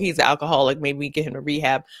like, oh, he's an alcoholic, maybe we get him to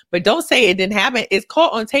rehab. But don't say it didn't happen. It's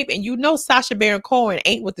caught on tape, and you know Sacha Baron Cohen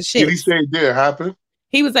ain't with the shit. Did he say it did happen?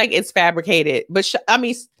 He was like, it's fabricated. But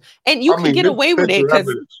and you can get this away with it picture because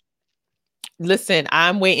evidence. listen,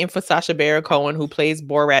 I'm waiting for Sacha Baron Cohen, who plays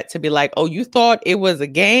Borat, to be like, oh, you thought it was a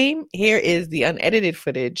game? Here is the unedited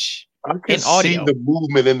footage. I can in see audio. the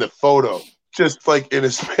movement in the photo, just like in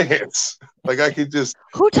his pants. Like I could just.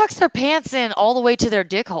 Who tucks their pants in all the way to their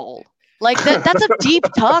dick hole? Like that's a deep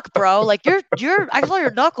tuck, bro. Like I saw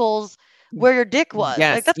your knuckles where your dick was.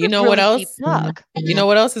 Yes. Like that's You a know really what deep else? tuck. You know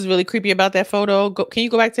what else is really creepy about that photo? Can you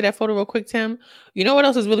go back to that photo real quick, Tim? You know what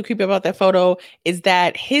else is really creepy about that photo is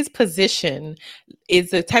that his position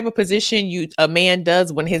is the type of position a man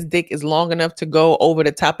does when his dick is long enough to go over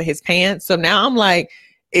the top of his pants. So now I'm like,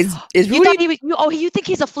 is You Rudy? thought you think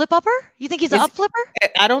he's a flip upper? You think he's an Is- up flipper?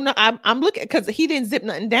 I don't know. I'm looking because he didn't zip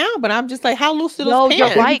nothing down, but I'm just like, how loose are No, those you're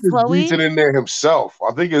pants? right. He just Chloe. reached it in there himself.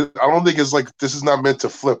 I don't think it's like this is not meant to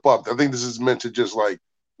flip up. I think this is meant to just like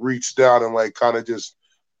reach down and like kind of just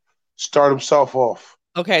start himself off.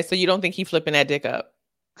 Okay, so you don't think he flipping that dick up?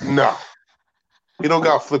 No, he don't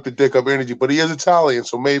got flip the dick up energy, but he is Italian,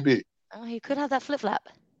 so maybe. Oh, he could have that flip flap.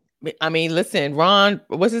 I mean, listen, Ron,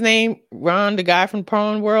 what's his name? Ron, the guy from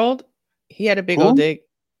Prawn World. He had a big Who? old dick.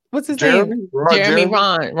 What's his Jeremy? name? Ron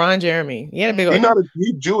Jeremy? Ron Jeremy. He had a big He's old.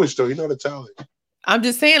 he's Jewish though. He's not Italian. I'm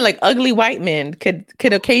just saying, like ugly white men could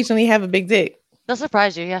occasionally have a big dick. They'll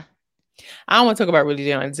surprise you, yeah. I don't want to talk about Rudy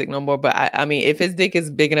Giuliani's dick no more, but I mean, if his dick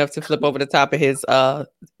is big enough to flip over the top of his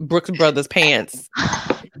Brooks Brothers pants,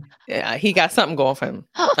 yeah, he got something going for him.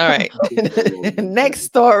 All right, next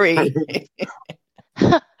story.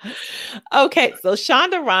 Okay, so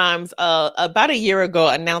Shonda Rhimes, about a year ago,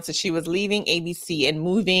 announced that she was leaving ABC and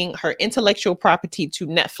moving her intellectual property to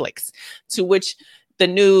Netflix, to which the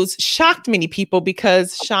news shocked many people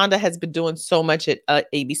because Shonda has been doing so much at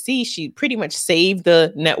ABC. She pretty much saved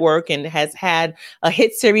the network and has had a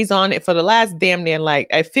hit series on it for the last damn near,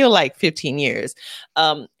 I feel like 15 years,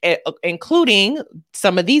 including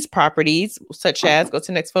some of these properties, such as, go to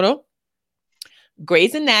the next photo,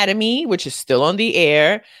 Grey's Anatomy, which is still on the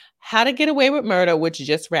air, How to Get Away with Murder, which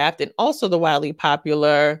just wrapped, and also the wildly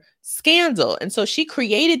popular Scandal. And so she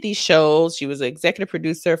created these shows. She was an executive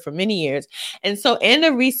producer for many years. And so in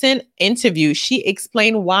a recent interview, she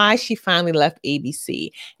explained why she finally left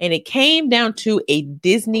ABC. And it came down to a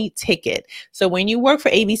Disney ticket. So when you work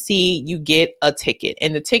for ABC, you get a ticket,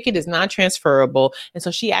 and the ticket is non-transferable. And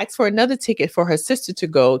so she asked for another ticket for her sister to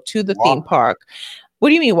go to the theme park. What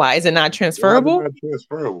do you mean? Why is it not transferable? Why is it not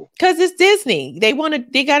transferable? Because it's Disney. They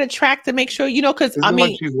got to track to make sure, because It's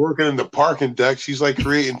like she's working in the parking deck. She's like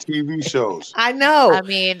creating TV shows. I know. I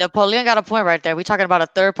mean, Napoleon got a point right there. We talking about a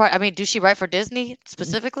third party. I mean, does she write for Disney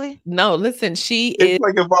specifically? No, listen, she It's is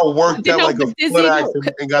like if I worked at like a Disney, foot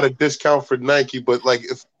accident and got a discount for Nike, but like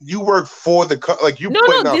if you work for the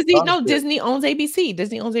Disney owns ABC.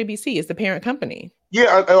 Disney owns ABC. It's the parent company.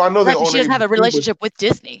 Yeah, I know they Right, own she doesn't have a ABC, but relationship with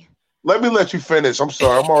Disney. Let me let you finish. I'm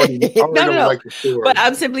sorry. I'm already No. like the story. But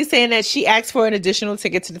I'm simply saying that she asked for an additional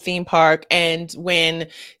ticket to the theme park, and when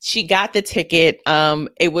she got the ticket,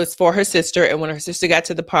 it was for her sister. And when her sister got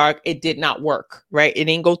to the park, it did not work. Right? It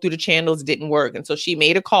didn't go through the channels. It didn't work, and so she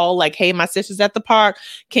made a call like, "Hey, my sister's at the park.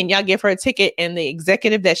 Can y'all give her a ticket?" And the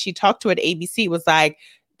executive that she talked to at ABC was like,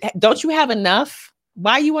 "Don't you have enough?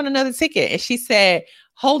 Why you want another ticket?" And she said,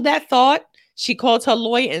 "Hold that thought." She called her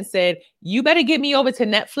lawyer and said, "You better get me over to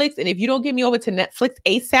Netflix. And if you don't get me over to Netflix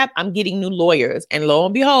ASAP, I'm getting new lawyers." And lo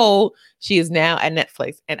and behold, she is now at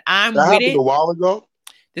Netflix. And I'm that with happened it. a while ago.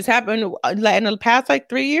 This happened in the past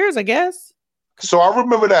 3 years, I guess. So I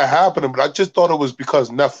remember that happening, but I just thought it was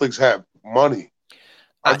because Netflix had money.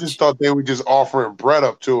 I just thought they were just offering bread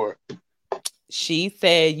up to her. She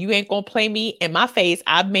said, "You ain't gonna play me in my face.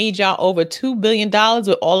 I've made y'all over $2 billion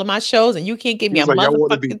with all of my shows, and you can't give me a y'all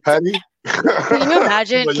want to be petty." Can you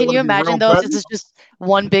imagine? Like, can you imagine though? petty? This is just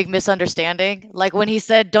one big misunderstanding. Like when he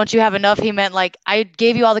said, "Don't you have enough?" He meant like, "I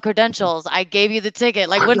gave you all the credentials. I gave you the ticket."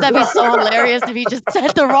 Like, wouldn't that be so hilarious if he just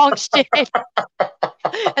said the wrong shit?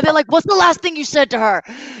 And they're like, "What's the last thing you said to her,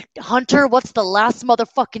 Hunter? What's the last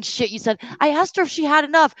motherfucking shit you said?" "I asked her if she had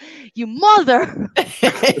enough." "You mother."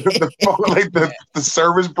 the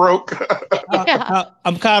service broke. Yeah.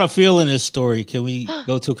 I'm kind of feeling this story. Can we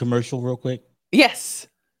go to a commercial real quick? Yes.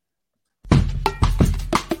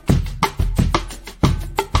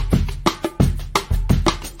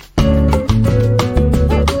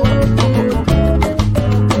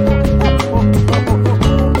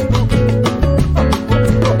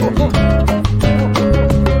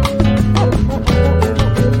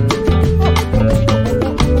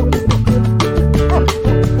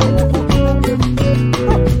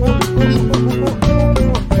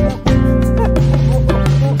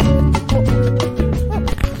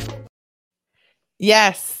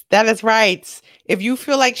 Yes, that is right. If you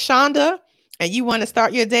feel like Shonda and you want to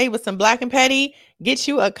start your day with some Black and Petty, get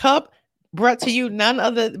you a cup brought to you none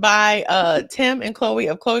other by Tim and Chloe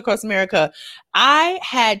of Chloe Across America. I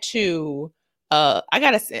had to I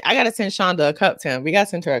gotta send Shonda a cup, Tim. We gotta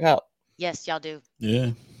send her a cup. Yes, y'all do.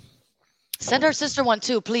 Yeah. Send her sister one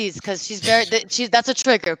too, please, because that's a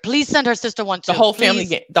trigger. Please send her sister one too. The whole please.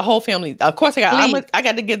 family. The whole family. Of course, I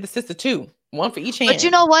got to give the sister two. One for each hand. But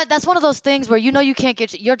you know what? That's one of those things where you can't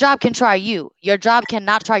get your job can try you. Your job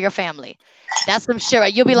cannot try your family. That's some shit,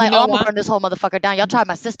 right? You'll be like, "Oh, I'm gonna burn this whole motherfucker down. Y'all try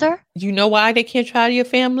my sister." You know why they can't try your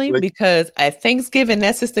family? Because at Thanksgiving,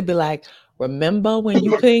 that sister be like, "Remember when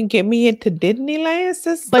you couldn't get me into Disneyland,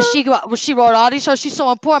 sister?" But she wrote all these shows. She's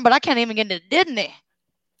so important, but I can't even get into Disney.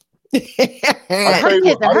 I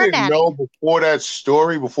didn't know before that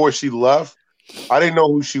story, before she left, I didn't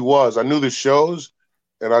know who she was. I knew the shows,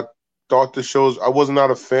 and I thought the shows. I was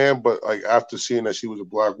not a fan, but like after seeing that she was a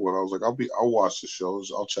Black woman, I was like, I'll watch the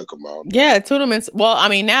shows. I'll check them out. Yeah, tournaments. Well, I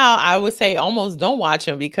mean, now I would say almost don't watch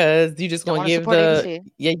them because you're just gonna give the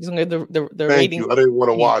you're just gonna give the Thank ratings. you. I didn't want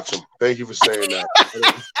to watch them. Thank you for saying that.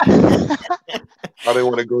 I didn't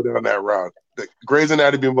want to go down that route. Grey's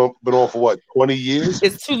Anatomy been on for what, 20 years?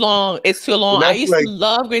 It's too long. It's too long. I used to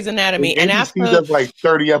love Grey's Anatomy, and after that's like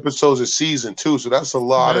 30 episodes a season too, so that's a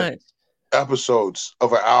lot of episodes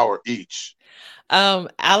of an hour each.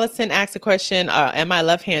 Allison asked a question, am I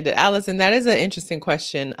left-handed? Allison, that is an interesting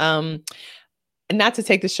question. Not to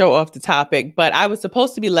take the show off the topic, but I was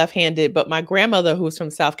supposed to be left-handed, but my grandmother, who's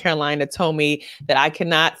from South Carolina, told me that I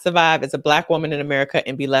cannot survive as a Black woman in America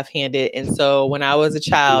and be left-handed. And so when I was a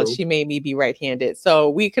child, she made me be right-handed. So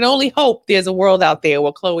we can only hope there's a world out there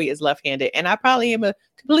where Chloe is left-handed, and I probably am a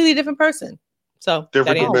completely different person. So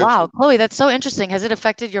wow, Chloe, that's so interesting. Has it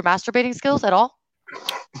affected your masturbating skills at all?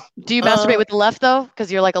 Do you masturbate with the left though? Because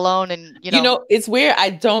you're like alone and you know. It's weird. I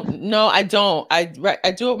don't. I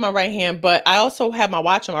do it with my right hand, but I also have my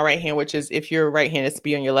watch on my right hand, which is if you're right-handed, it's to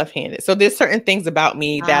be on your left-handed. So there's certain things about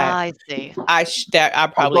me that I see. I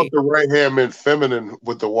probably. I thought the right hand meant feminine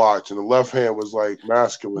with the watch, and the left hand was like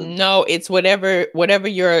masculine. No, it's whatever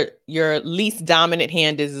your least dominant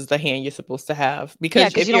hand is the hand you're supposed to have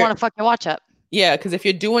because you don't want to fuck your watch up. Yeah, because if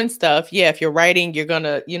you're doing stuff, if you're writing, you're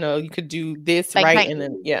gonna, you could do this and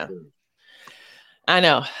then I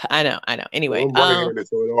know. Anyway,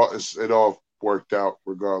 so it all worked out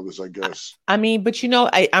regardless, I guess. I mean, but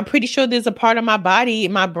I'm pretty sure there's a part of my body,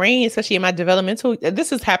 my brain, especially in my developmental.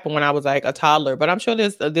 This has happened when I was like a toddler, but I'm sure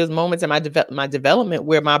there's moments in my development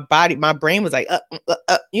where my brain was like,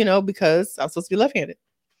 because I was supposed to be left-handed.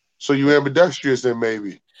 So you ambidextrous then,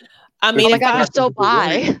 maybe. I mean, you're so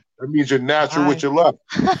bi. That means you're natural with your left.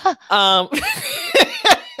 I've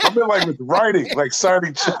been like with writing, like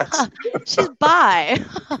signing checks. She's bi.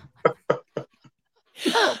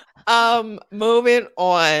 Moving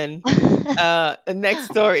on. The next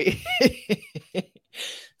story.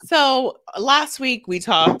 So last week we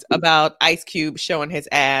talked about Ice Cube showing his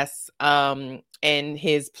ass and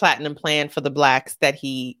his platinum plan for the blacks that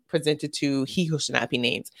he presented to He Who Should Not Be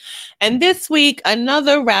Named. And this week,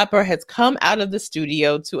 another rapper has come out of the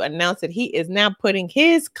studio to announce that he is now putting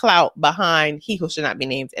his clout behind He Who Should Not Be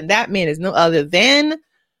Named. And that man is no other than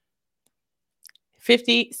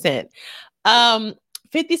 50 Cent.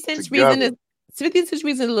 50 Cent's reason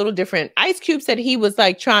is a little different. Ice Cube said he was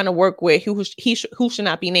like trying to work with who should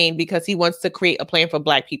not be named because he wants to create a plan for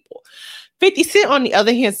black people. 50 Cent, on the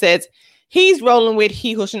other hand, says he's rolling with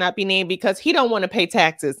He Who Should Not Be Named because he don't want to pay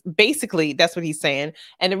taxes. Basically, that's what he's saying.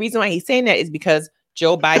 And the reason why he's saying that is because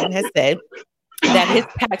Joe Biden has said that his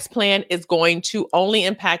tax plan is going to only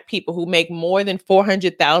impact people who make more than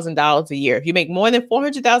 $400,000 a year. If you make more than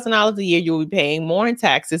 $400,000 a year, you'll be paying more in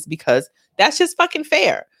taxes because that's just fucking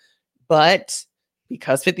fair. But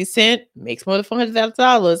because 50 Cent makes more than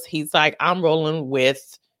 $400,000, he's like, I'm rolling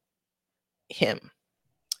with him.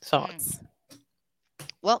 Thoughts?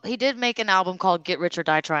 Well, he did make an album called Get Rich or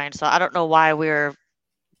Die Trying, so I don't know why we're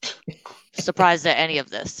surprised at any of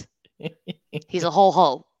this. He's a whole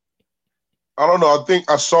hoe. I don't know. I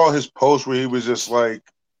think I saw his post where he was just like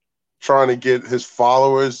trying to get his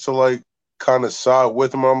followers to like kind of side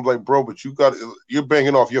with him. I'm like, bro, but you're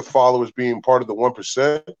banking off your followers being part of the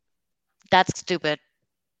 1%. That's stupid.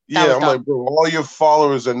 Yeah, I'm like, bro, all your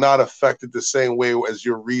followers are not affected the same way as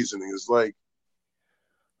your reasoning. It's like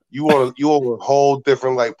you on a whole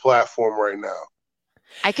different like platform right now.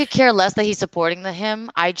 I could care less that he's supporting him.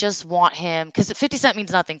 I just want him because 50 Cent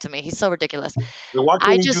means nothing to me. He's so ridiculous.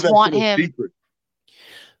 I just want him.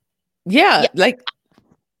 Yeah, like.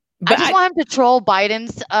 I just want him to troll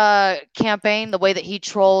Biden's campaign the way that he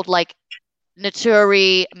trolled like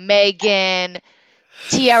Naturi, Megan,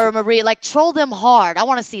 Tiara Marie, like troll them hard. I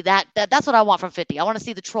want to see that. That's what I want from 50. I want to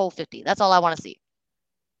see the troll 50. That's all I want to see.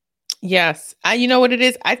 Yes. You know what it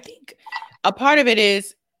is? I think a part of it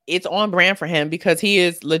is it's on brand for him because he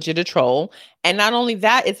is legit a troll. And not only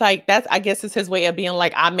that, it's like, I guess it's his way of being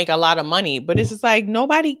like, I make a lot of money, but it's just like,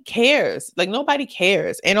 nobody cares. Like nobody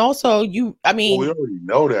cares. And also we already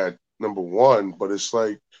know that, number one, but it's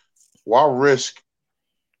like, why risk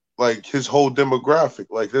like his whole demographic?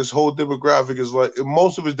 Like this whole demographic is like,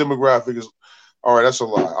 most of his demographic is, all right, that's a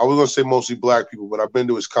lie. I was going to say mostly black people, but I've been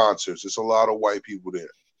to his concerts. It's a lot of white people there.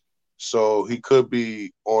 So he could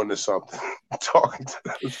be on to something, talking to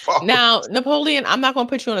them. Now, Napoleon, I'm not going to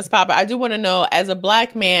put you on the spot, but I do want to know, as a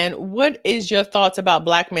black man, what is your thoughts about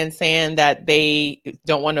black men saying that they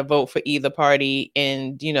don't want to vote for either party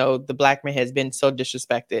and, you know, the black man has been so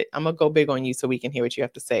disrespected? I'm going to go big on you so we can hear what you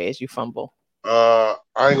have to say as you fumble. I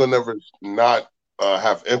ain't going to never not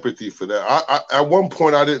have empathy for that. I at one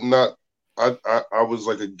point, I was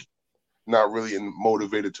like not really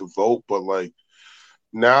motivated to vote, but like,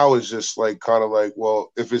 now it's just like kind of like,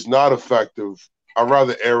 well, if it's not effective, I'd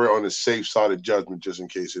rather err on the safe side of judgment just in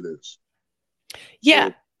case it is. Yeah,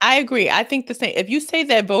 I agree. I think the same. If you say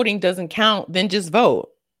that voting doesn't count, then just vote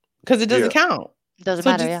because it doesn't count. It doesn't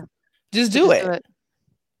matter. Just do it.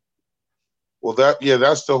 Well,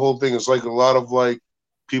 that's the whole thing. It's like a lot of like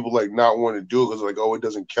people like not wanting to do it because like, oh, it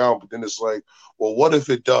doesn't count. But then it's like, well, what if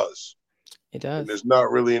it does? It does. And there's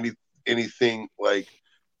not really anything like,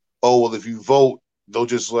 oh, well, if you vote, they'll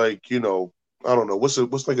just like, you know, I don't know. What's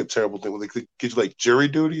like a terrible thing? They could get you like jury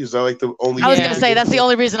duty? Is that like the only? I was going to say that's the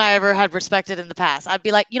only reason I ever had respected in the past. I'd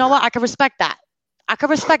be like, you know what? I can respect that. I don't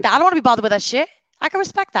want to be bothered with that shit. I can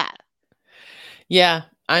respect that. Yeah,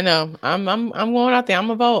 I know. I'm going out there. I'm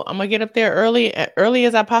gonna vote. I'm gonna get up there early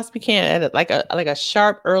as I possibly can at like a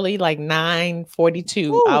sharp early like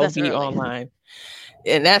 9:42. I'll be early. Online.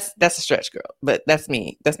 And that's a stretch, girl. But that's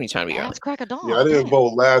me. That's me trying to be early. Let's crack a dawn. Yeah, I didn't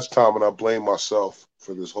vote last time, and I blame myself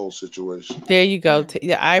for this whole situation. There you go.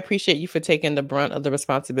 Yeah, I appreciate you for taking the brunt of the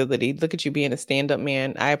responsibility. Look at you being a stand-up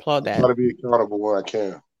man. I applaud that. I gotta be accountable when I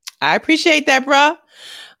can. I appreciate that, bro.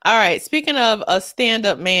 All right. Speaking of a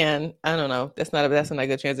stand-up man, I don't know. That's not a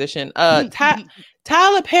good transition.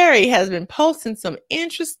 Tyler Perry has been posting some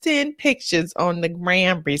interesting pictures on the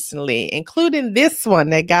gram recently, including this one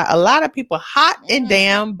that got a lot of people hot and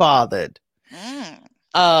damn bothered.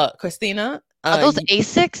 Christina, are those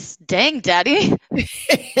Asics? Dang, daddy.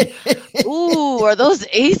 Ooh, are those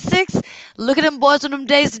Asics? Look at them boys with them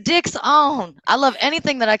days dicks on. I love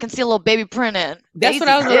anything that I can see a little baby print in. That's what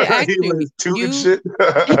I was going to ask you.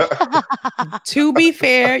 To be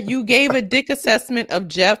fair, you gave a dick assessment of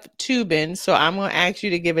Jeff Toobin, so I'm going to ask you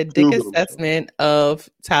to give a dick assessment of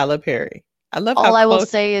Tyler Perry. I love all I will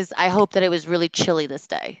say is I hope that it was really chilly this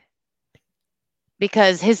day.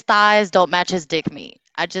 because his thighs don't match his dick meat.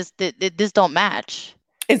 This don't match.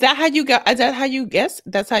 Is that how you got? Is that how you guess?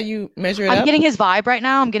 That's how you measure it I'm up? getting his vibe right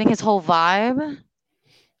now. I'm getting his whole vibe.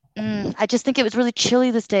 I just think it was really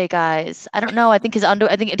chilly this day, guys. I don't know. I think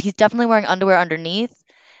he's definitely wearing underwear underneath,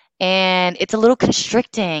 and it's a little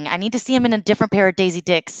constricting. I need to see him in a different pair of Daisy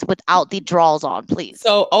Dicks without the draws on, please.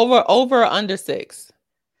 So over or under 6?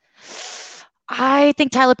 I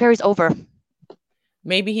think Tyler Perry's over.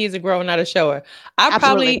 Maybe he's a grower, not a shower. I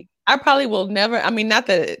probably will never. I mean, not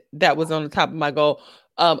that was on the top of my goal.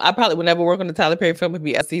 I probably would never work on the Tyler Perry film if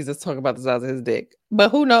he sees us talking about the size of his dick. But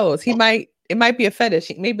who knows? It might be a fetish.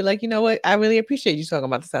 He may be like, you know what? I really appreciate you talking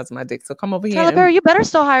about the size of my dick. So come over here. Tyler Perry, you better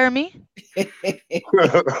still hire me. All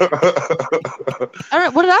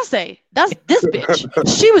right, what did I say? That's this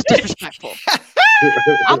bitch. She was disrespectful.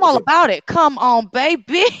 I'm all about it. Come on,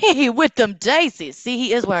 baby, with them daisies. See,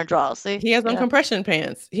 he is wearing drawers. See, he has on compression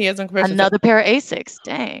pants. He has on compression. Another pair of Asics.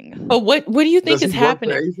 Dang. But what do you think is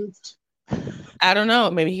happening? I don't know.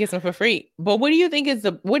 Maybe he gets them for free. But what do you think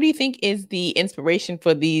is the inspiration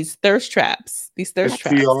for these thirst traps? These thirst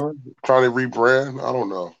traps. PR, trying to rebrand. I don't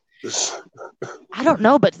know. I don't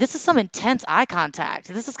know, but this is some intense eye contact.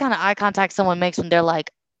 This is kind of eye contact someone makes when they're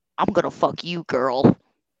like, "I'm gonna fuck you, girl."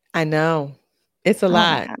 I know. It's a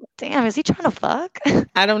lot. Damn, is he trying to fuck?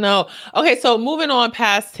 I don't know. Okay, so moving on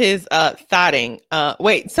past his thotting.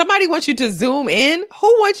 Wait, somebody wants you to zoom in? Who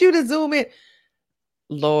wants you to zoom in?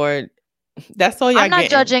 Lord, that's all y'all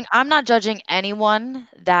getting. I'm not judging anyone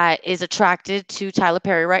that is attracted to Tyler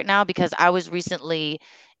Perry right now, because I was recently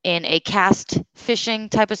in a cast fishing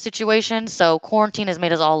type of situation. So quarantine has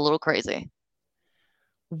made us all a little crazy.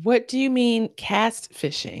 What do you mean cast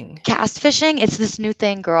fishing? Cast fishing, it's this new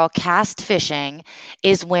thing, girl. Cast fishing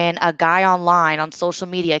is when a guy online on social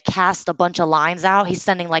media casts a bunch of lines out. He's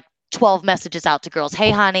sending like 12 messages out to girls.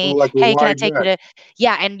 Hey, honey. Like, hey, can I take you to?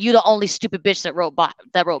 Yeah, and you the only stupid bitch that wrote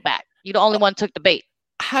back. You the only one took the bait.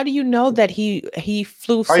 How do you know that he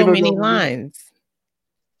flew so many lines?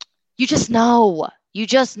 You just know. You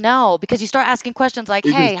just know because you start asking questions like,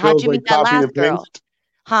 "Hey, how'd you meet that last girl?"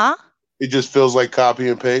 Huh? It just feels like copy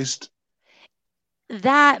and paste.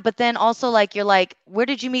 That, but then also like you're like, where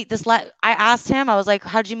did you meet this I asked him, I was like,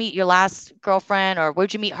 how'd you meet your last girlfriend, or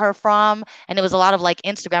where'd you meet her from? And it was a lot of like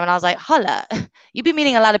Instagram, and I was like, holla, you be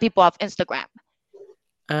meeting a lot of people off Instagram.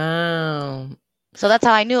 Oh. So that's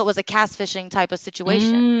how I knew it was a cast fishing type of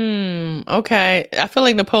situation. Okay. I feel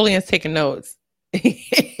like Napoleon's taking notes.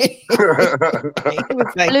 It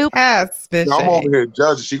was like cast fishing. I'm over here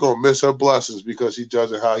judging. She gonna miss her blessings because she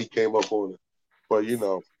judging how he came up on it. But you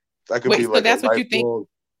know, that could be like. So that's what you think.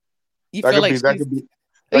 You feel like that could be.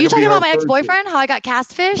 Are you talking about my ex-boyfriend? How I got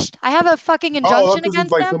cast fished? I have a fucking injunction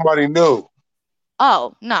against like him. Somebody knew.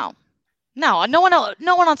 Oh no, no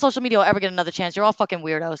one on social media will ever get another chance. You're all fucking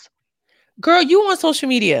weirdos. Girl, you on social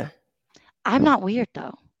media? I'm not weird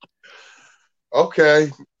though.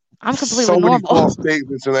 Okay. I'm completely so normal. Many false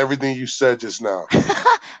statements and everything you said just now.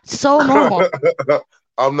 So normal.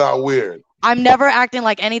 I'm not weird. I'm never acting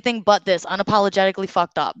like anything but this, unapologetically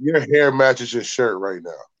fucked up. Your hair matches your shirt right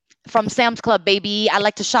now. From Sam's Club, baby. I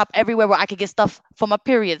like to shop everywhere where I could get stuff for my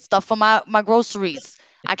period, stuff for my groceries.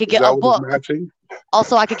 I could get a book.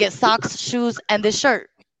 Also, I could get socks, shoes, and this shirt.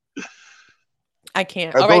 I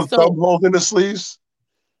can't. Are those thumb holes in the sleeves?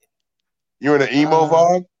 You're in an emo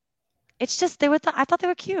vibe? It's just I thought they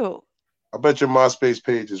were cute. I bet your MySpace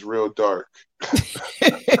page is real dark.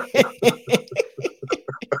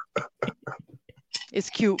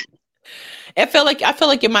 It's cute. I feel like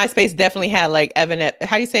your MySpace definitely had like how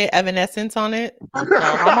do you say it? Evanescence on it? No,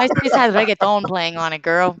 my MySpace had reggaeton playing on it,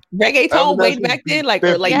 girl. Reggaeton way back then, like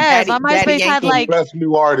yes, my MySpace had like best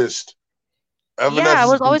new artist. I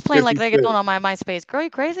was always playing like reggaeton on my MySpace. Girl,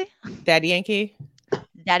 you crazy? Daddy Yankee,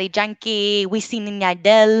 we seen in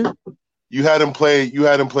Yadel. You had him play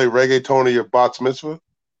reggaeton at your bat mitzvah?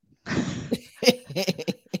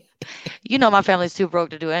 You know my family's too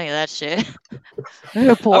broke to do any of that shit.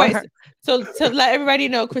 Poor. Right, so to let everybody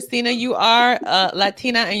know, Christina, you are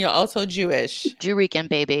Latina and you're also Jewish. Jurican,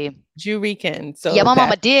 baby. Jurican. So yeah, my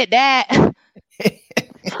mama did that.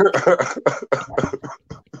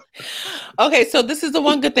 Okay, so this is the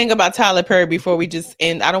one good thing about Tyler Perry before we just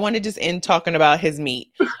end. I don't want to just end talking about his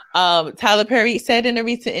meat. Tyler Perry said in a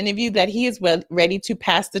recent interview that he is ready to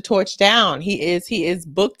pass the torch down. He is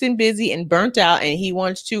booked and busy and burnt out, and he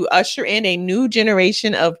wants to usher in a new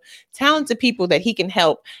generation of talented people that he can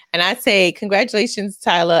help. And I say congratulations,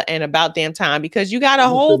 Tyler, and about damn time, because you got a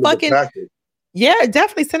whole fucking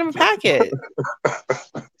definitely send him a packet.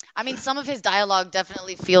 I mean, some of his dialogue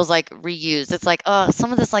definitely feels like reused. It's like,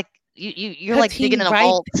 some of this like You're like digging in a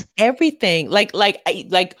vault. Everything, like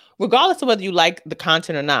regardless of whether you like the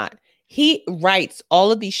content or not, he writes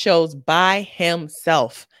all of these shows by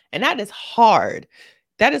himself, and that is hard.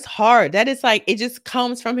 That is hard. That is like, it just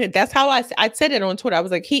comes from him. That's how I said it on Twitter. I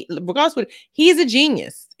was like, regardless of he is a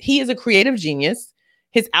genius. He is a creative genius.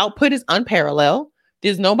 His output is unparalleled.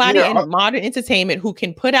 There's nobody in modern entertainment who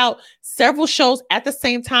can put out several shows at the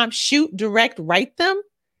same time, shoot, direct, write them.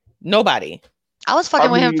 Nobody. I was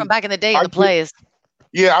fucking with him from back in the day in the plays.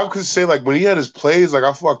 Yeah, I could say like when he had his plays, like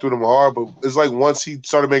I fucked with him hard, but it's like once he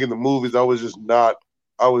started making the movies, I was not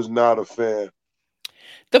a fan.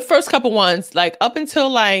 The first couple ones, like up until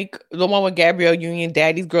like the one with Gabrielle Union,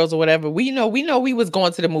 Daddy's Girls or whatever, we know we was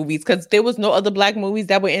going to the movies because there was no other black movies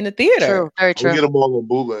that were in the theater. True, very true. We get them all on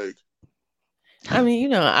bootleg. I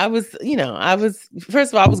mean, I was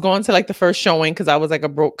first of all, I was going to like the first showing because I was like a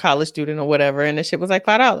broke college student or whatever, and the shit was like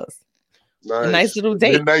 $5. Nice. A nice little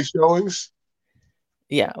date. Nice showings.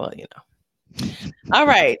 Yeah, well, All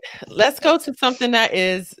right, let's go to something that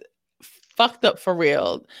is fucked up for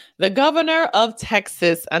real. The governor of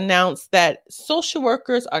Texas announced that social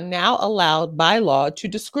workers are now allowed by law to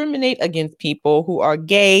discriminate against people who are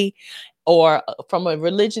gay or from a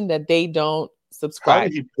religion that they don't subscribe. How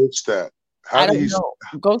did he pitch that? I don't know.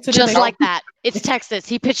 Go to just like that. It's Texas.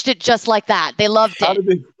 He pitched it just like that. They loved it.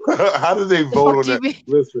 How did they vote on that?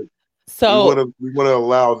 Listen. So we want to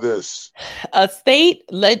allow this. A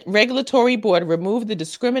state-led regulatory board removed the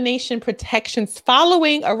discrimination protections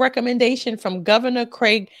following a recommendation from Governor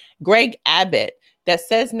Greg Abbott that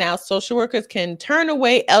says now social workers can turn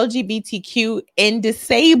away LGBTQ and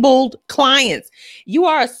disabled clients. You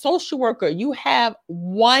are a social worker. You have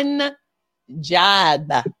one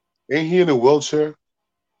job. Ain't he in a wheelchair?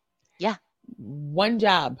 Yeah. One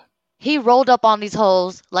job. He rolled up on these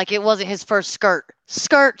hoes like it wasn't his first skirt.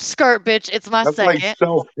 Skirt, bitch. It's my That's second. Like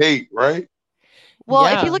self-hate, right? Well,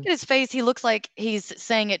 if you look at his face, he looks like he's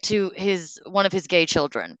saying it to one of his gay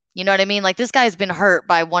children. You know what I mean? Like this guy's been hurt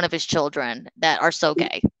by one of his children that are so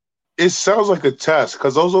gay. It sounds like a test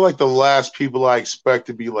because those are like the last people I expect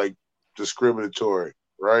to be like discriminatory,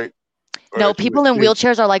 right? No, people in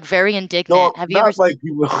wheelchairs are like very indignant. No, have you ever like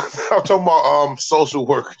people? I'm talking about social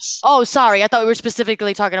workers. Oh, sorry. I thought we were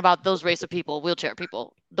specifically talking about those race of people, wheelchair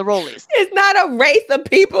people, the rollies. It's not a race of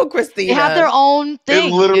people, Christina. They have their own thing.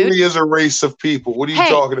 It literally is a race of people. What are you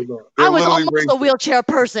talking about? I was almost a wheelchair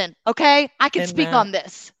person. Okay, I can speak on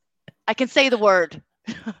this. I can say the word.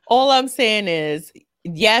 All I'm saying is,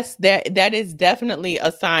 yes, that is definitely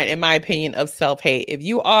a sign, in my opinion, of self-hate. If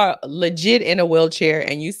you are legit in a wheelchair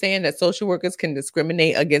and you saying that social workers can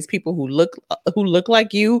discriminate against people who look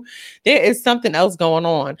like you, there is something else going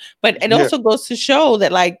on. But it also goes to show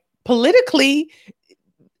that, like, politically,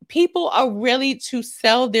 people are really to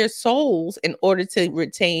sell their souls in order to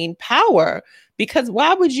retain power. Because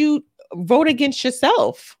why would you vote against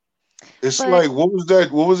yourself? It's like, what was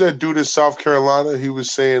that dude in South Carolina? He was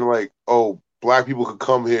saying like, oh, Black people could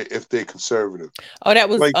come here if they're conservative. Oh,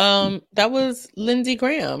 that was Lindsey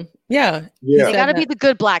Graham. Yeah. They got to be the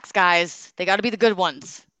good blacks, guys. They got to be the good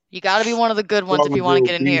ones. You got to be one of the good ones if you want to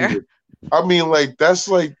get in here. I mean, like these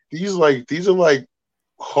are like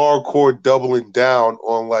hardcore doubling down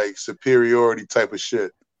on like superiority type of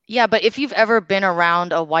shit. Yeah, but if you've ever been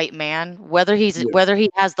around a white man, whether he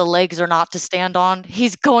has the legs or not to stand on,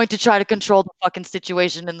 he's going to try to control the fucking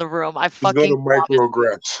situation in the room. I fucking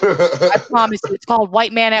microaggress. I promise you. It's called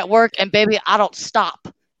White Man at Work, and baby, I don't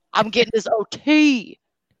stop. I'm getting this OT.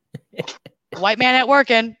 White man at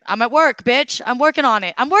working. I'm at work, bitch. I'm working on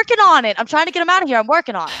it. I'm trying to get him out of here. I'm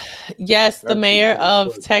working on it. Yes, the mayor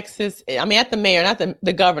of Texas. I mean, not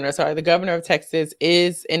the governor. Sorry, the governor of Texas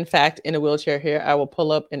is in fact in a wheelchair here. I will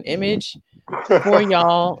pull up an image for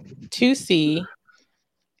y'all to see.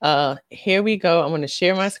 Here we go. I'm going to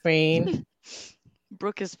share my screen.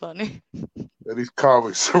 Brooke is funny. Yeah, these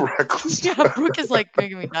comics are reckless. Yeah, Brooke is like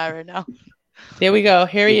making me die right now. There we go.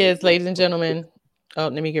 Here he is, ladies and gentlemen. Oh,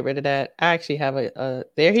 let me get rid of that. I actually have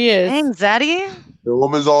there he is. Dang, Zaddy. The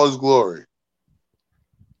woman's all his glory.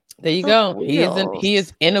 There you go. He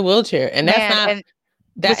is in a wheelchair. And that's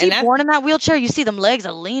was he born in that wheelchair? You see them legs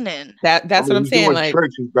are leaning. That's what I'm saying. Like,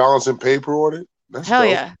 he's balancing paper on it. That's hell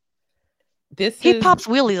dope. Yeah. He pops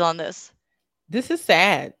wheelies on this. This is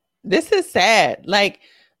sad. This is sad. Like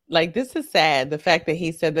this is sad. The fact that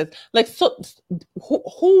he said this, like, so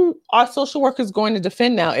who are social workers going to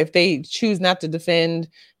defend now if they choose not to defend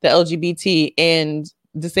the LGBT and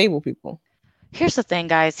disabled people? Here's the thing,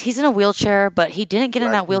 guys. He's in a wheelchair, but he didn't get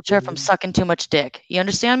in that wheelchair from sucking too much dick. You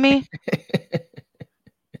understand me?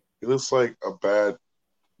 He looks like a bad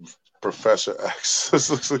Professor X. This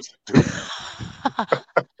looks like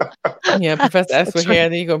Yeah, Professor S was here.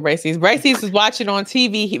 There you go, Bryces. Bryces was watching on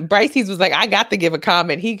TV. Bryces was like, I got to give a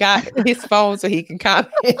comment. He got his phone so he can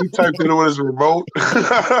comment. He typed it on his remote.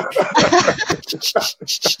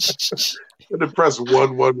 And then press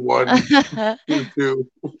 111 2.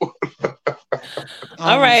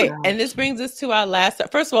 All right, and this brings us to our last.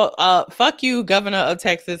 First of all, fuck you, Governor of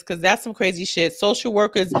Texas, because that's some crazy shit. Social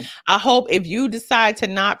workers, I hope if you decide to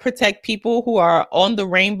not protect people who are on the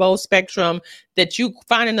rainbow spectrum, that you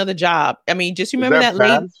find another job. I mean, just remember that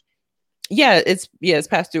lady. Yeah, it's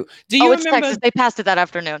passed through. Do you it's remember? Texas. They passed it that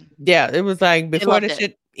afternoon. Yeah, it was like before the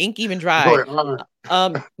shit ink even dried.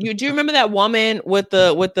 Do you remember that woman with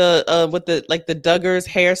the like the Duggars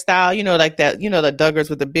hairstyle? You know, like that. You know, the Duggars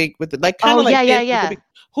with the big like kind of like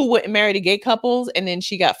who went and married a gay couples, and then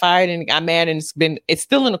she got fired and got mad, and it's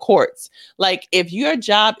still in the courts. Like if your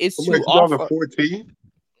job is to offer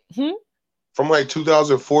 2014. From like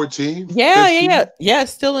 2014. Yeah.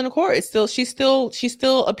 It's still in the court. She's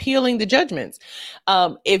still appealing the judgments.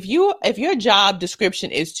 If your job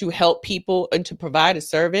description is to help people and to provide a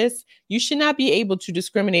service, you should not be able to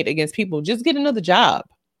discriminate against people. Just get another job.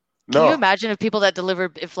 Can you imagine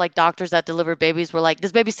if like doctors that deliver babies were like,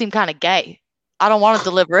 this baby seemed kind of gay, I don't want to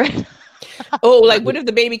deliver it. Oh, like what if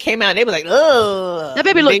the baby came out and they were like, oh, that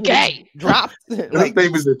baby looked gay. Dropped. Like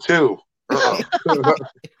baby's a 2.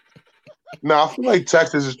 No, I feel like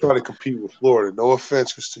Texas is trying to compete with Florida. No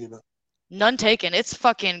offense, Christina. None taken. It's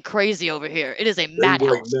fucking crazy over here. It is a madhouse.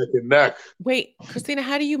 Like neck and neck. Wait, Christina,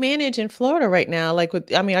 how do you manage in Florida right now? Like,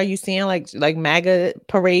 are you seeing like MAGA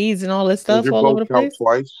parades and all this stuff all over the place?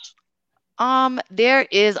 Twice? There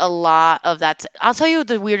is a lot of that. I'll tell you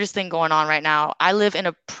the weirdest thing going on right now. I live in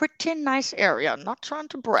a pretty nice area. I'm not trying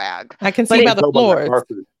to brag. I can see by the floors.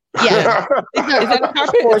 Yeah. Is that a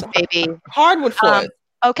carpet? Floors, baby. Hardwood floors.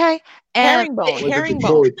 Okay. And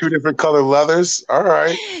herringbone. 2 different color leathers. All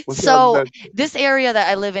right. So this area that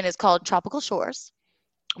I live in is called Tropical Shores,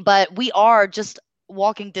 but we are just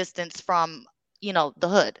walking distance from, the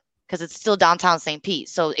hood, because it's still downtown St. Pete.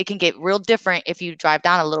 So it can get real different if you drive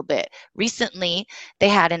down a little bit. Recently, they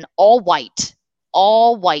had an all white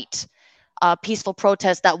peaceful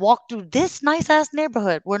protest that walked through this nice ass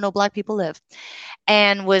neighborhood where no Black people live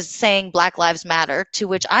and was saying Black Lives Matter, to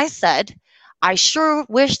which I said, I sure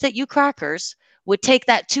wish that you crackers would take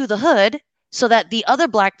that to the hood so that the other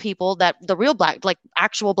Black people, that the real Black, like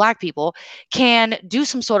actual Black people, can do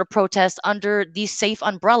some sort of protest under the safe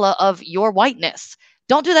umbrella of your whiteness.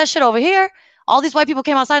 Don't do that shit over here. All these white people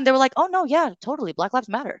came outside and they were like, oh no, yeah, totally. Black Lives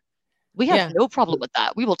Matter. We have no problem with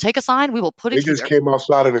that. We will take a sign. We will put it here. They just came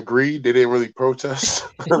outside and agreed. They didn't really protest.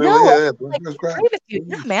 No, yeah,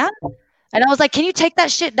 man. And I was like, can you take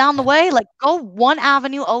that shit down the way? Like, go one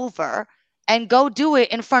avenue over and go do it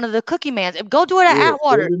in front of the Cookie Man. Go do it at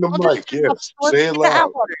Atwater. Say it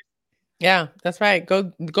loud. Yeah, that's right.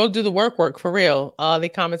 Go do the work for real. They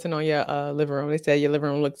commented on your living room. They said your living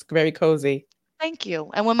room looks very cozy. Thank you.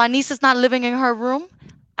 And when my niece is not living in her room,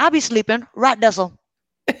 I'll be sleeping right there.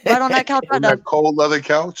 Right on that couch. On that cold leather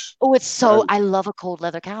couch. Oh, it's so. I love a cold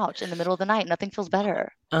leather couch in the middle of the night. Nothing feels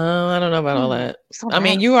better. I don't know about all that. So I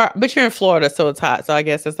mean, but you're in Florida, so it's hot. So I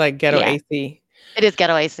guess it's like ghetto AC. It is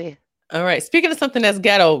ghetto AC. All right. Speaking of something that's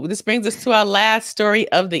ghetto, this brings us to our last story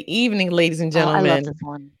of the evening, ladies and gentlemen. I love this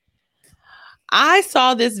one. I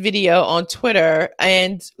saw this video on Twitter,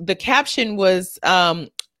 and the caption was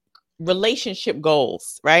relationship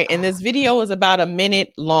goals, right? And this video was about a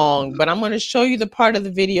minute long, but I'm going to show you the part of the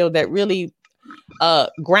video that really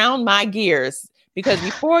ground my gears, because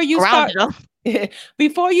before you start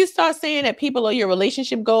saying that people are your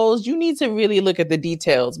relationship goals, you need to really look at the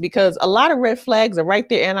details, because a lot of red flags are right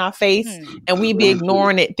there in our face and we be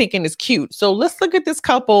ignoring it, thinking it's cute. So let's look at this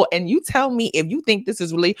couple and you tell me if you think this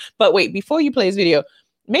is really. But wait, before you play this video,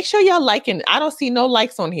 make sure y'all liking. I don't see no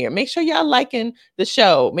likes on here. Make sure y'all liking the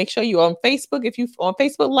show. Make sure you on Facebook. If you on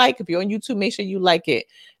Facebook, if you're on YouTube, make sure you like it,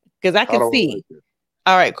 because I can see. Like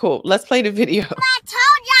all right, cool. Let's play the video. I told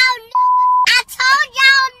y'all.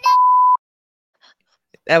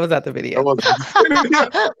 That was not the video.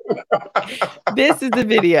 This is the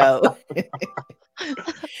video.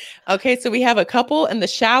 Okay, so we have a couple in the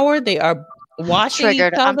shower. They are washing each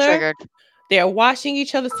other. I'm triggered. They're washing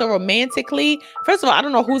each other so romantically. First of all, I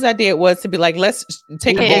don't know whose idea it was to be like, let's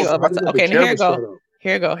take a video of it. Okay, and here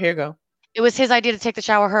you go. It was his idea to take the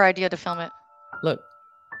shower, her idea to film it. Look.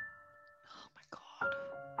 Oh my God.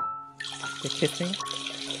 They're kissing.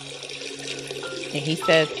 And he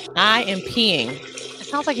says, I am peeing.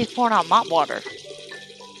 It sounds like he's pouring out mop water.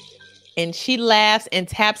 And she laughs and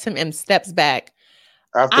taps him and steps back.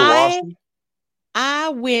 After washing? I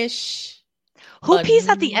wish. Who pees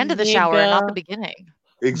at the end of the shower and not the beginning?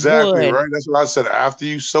 Exactly, Would. right? That's what I said. After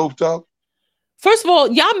you soaked up. First of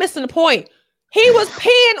all, y'all missing the point. He was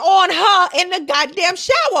peeing on her in the goddamn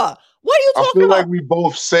shower. What are you I talking feel about? like we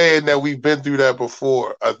both saying that we've been through that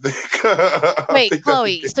before. I think. I Wait, think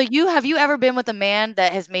Chloe. So have you ever been with a man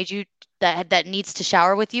that has made you that needs to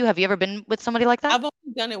shower with you? Have you ever been with somebody like that? I've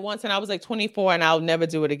only done it once and I was like 24 and I'll never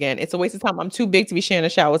do it again. It's a waste of time. I'm too big to be sharing a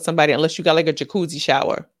shower with somebody unless you got like a jacuzzi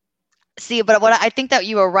shower. See, but what I think that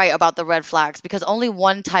you are right about the red flags because only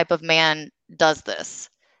one type of man does this,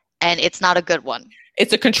 and it's not a good one.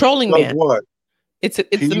 It's a controlling Like man. what? It's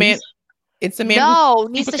the man. It's the man. No, who's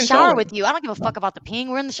needs to super shower controlling. with you. I don't give a fuck about the peeing.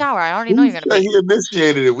 We're in the shower. I already know you're gonna Yeah, pee. he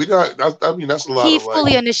initiated it. We not. I mean, that's a lot He of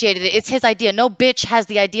fully like. initiated it. It's his idea. No bitch has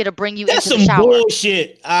the idea to bring you That's into the some shower.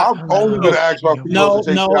 bullshit. I'm only gonna ask my females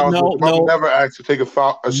to take showers. I've never asked to take a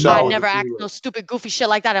shower. I never asked no stupid goofy shit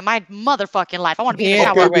like that in my motherfucking life. I want to be in the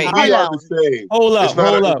Yeah, shower right. We are alone. the same. Hold It's up, not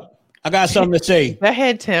hold a- up. I got something to say. Go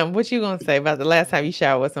ahead, Tim. What you gonna say about the last time you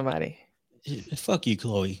showered with somebody? Fuck you,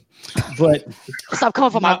 Chloe. But Stop coming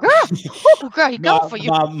for my girl. Ooh, girl, he going for you.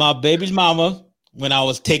 My baby's mama, when I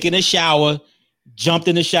was taking a shower, jumped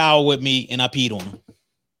in the shower with me and I peed on her.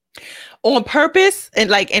 On purpose and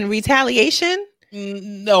like in retaliation?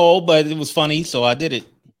 No, but it was funny, so I did it.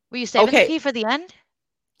 Were you saving Okay. the pee for the end?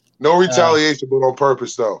 No retaliation, but on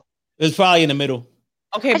purpose though. It was probably in the middle.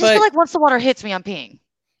 Okay, I just feel like once the water hits me, I'm peeing.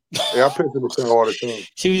 Yeah, I piss in the shower all the time.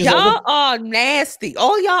 She was y'all are nasty.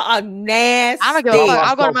 All y'all are nasty. I don't give a fuck.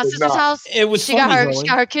 I'll go to my sister's house. It was She got funny, she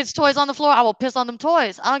got her kids' toys on the floor. I will piss on them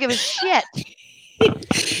toys. I don't give a shit.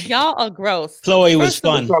 Y'all are gross. Chloe was First of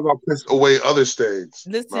all, fun. Sometimes I piss away other stains.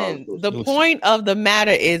 Listen, No, the point of the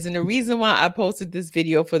matter is, and the reason why I posted this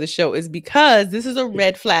video for the show is because this is a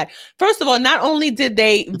red flag. First of all, not only did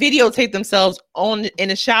they videotape themselves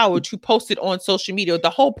in a shower to post it on social media,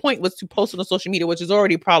 the whole point was to post it on social media, which is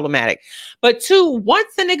already problematic. But two,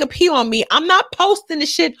 once the nigga pee on me, I'm not posting the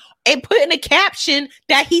shit and putting a caption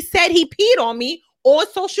that he said he peed on me on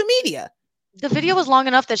social media. The video was long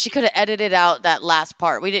enough that she could have edited out that last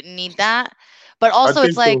part. We didn't need that. But also,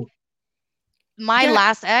 it's like my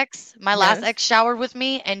last ex showered with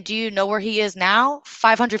me, and do you know where he is now?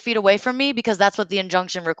 500 feet away from me, because that's what the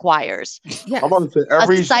injunction requires. I'm about to say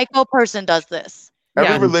A psycho person does this.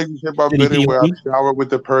 Every relationship I've been in where I've showered with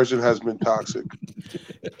the person has been toxic.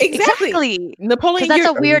 Exactly. Napoleon, Because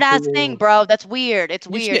that's a weird ass thing, bro. That's weird. It's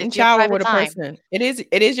You weird. shouldn't It's your shower private with a time. person.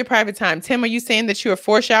 It is your private time. Tim, are you saying that you are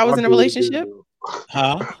 4 showers in a relationship?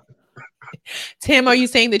 Huh? Tim, are you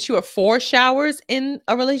saying that you are 4 showers in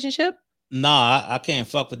a relationship? Nah, I can't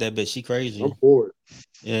fuck with that bitch. She crazy. I'm bored.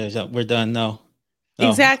 Yeah, we're done. No.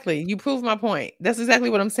 Exactly. You proved my point. That's exactly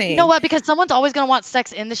what I'm saying. You know what? Because someone's always going to want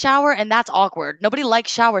sex in the shower, and that's awkward. Nobody likes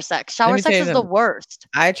shower sex. Shower sex is the worst.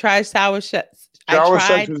 I tried shower sex. Shower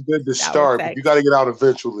sex is good to start, but you got to get out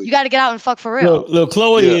eventually. You got to get out and fuck for real. Look,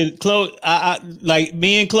 Chloe, I like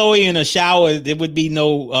me and Chloe in a shower. There would be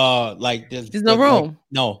no like there's no room. Like,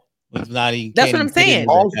 no, it's not even. That's what I'm saying.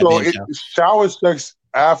 Also, shower sex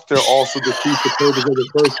after also defeats the purpose of the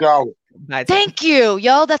first shower. Thank you,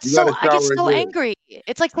 yo. That's You so. gotta I get shower so again. angry.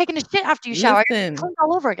 It's like taking a shit after you shower. I Listen. get cleaned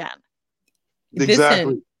all over again. Exactly.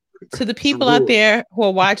 Listen, to the people out there who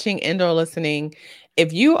are watching and or listening,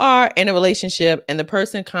 if you are in a relationship and the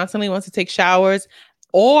person constantly wants to take showers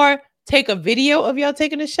or take a video of y'all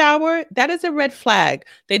taking a shower, that is a red flag.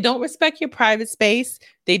 They don't respect your private space.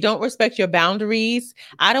 They don't respect your boundaries.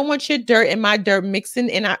 I don't want your dirt and my dirt mixing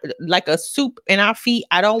in like a soup in our feet.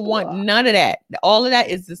 I don't want none of that. All of that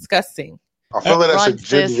is disgusting. I feel like that's a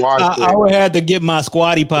Gen Y thing. I would have to get my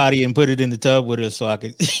squatty potty and put it in the tub with her so I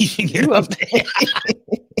could get You up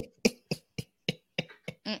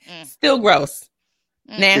Still gross.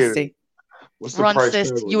 Nasty. What's the Run, price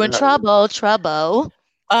sis. tag You on in that? trouble.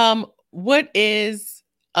 What is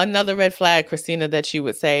another red flag, Christina, that you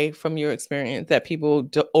would say from your experience that people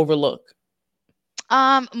overlook?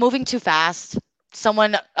 Moving too fast.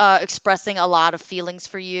 Someone expressing a lot of feelings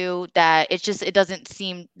for you that it doesn't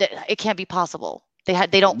seem that it can't be possible.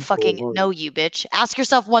 They don't fucking know you, bitch. Ask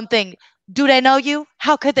yourself one thing: do they know you?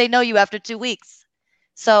 How could they know you after 2 weeks?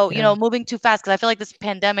 So moving too fast, because I feel like this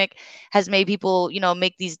pandemic has made people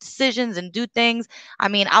make these decisions and do things. I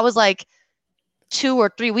mean, I was like 2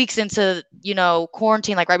 or 3 weeks into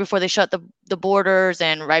quarantine, like right before they shut the borders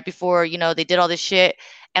and right before they did all this shit,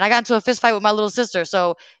 and I got into a fist fight with my little sister.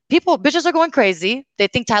 So bitches are going crazy. They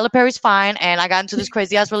think Tyler Perry's fine, and I got into this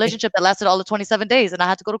crazy ass relationship that lasted all of 27 days, and I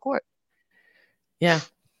had to go to court. Yeah.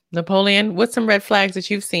 Napoleon, what's some red flags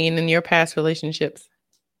that you've seen in your past relationships?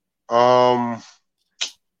 One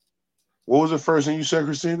What was the first thing you said,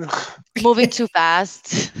 Christina? Moving too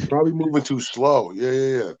fast. Probably moving too slow.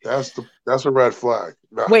 Yeah. That's a red flag.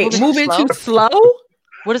 Nah. Wait, moving too slow?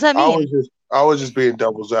 What does that mean? I was just being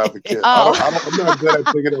devil's advocate. Oh. I'm not good at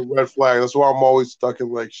picking a red flag. That's why I'm always stuck in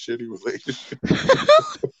like shitty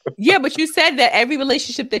relationships. Yeah, but you said that every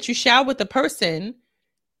relationship that you share with the person,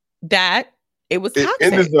 that it was toxic.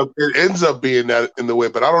 It ends up being that in the way,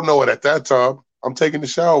 but I don't know it at that time. I'm taking the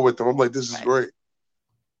shower with them. I'm like, this is great.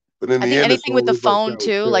 But in I the think end, anything with the phone that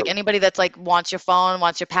too, like anybody that's like wants your phone,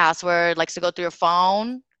 wants your password, likes to go through your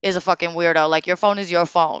phone, is a fucking weirdo. Like your phone is your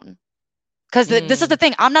phone. Because this is the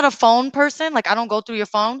thing. I'm not a phone person. Like I don't go through your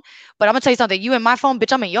phone. But I'm gonna tell you something. You in my phone,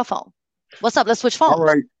 bitch. I'm in your phone. What's up? Let's switch phones. All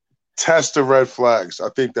right. Test the red flags. I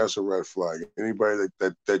think that's a red flag. Anybody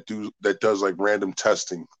that does like random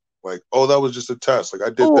testing, like, oh, that was just a test. Like I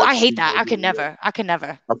did. Oh, that I hate that. I could never. I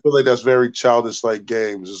feel like that's very childish like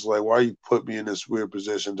games. It's like, why you put me in this weird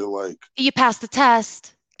position to like you passed the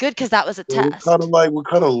test. Good, because that was a test. What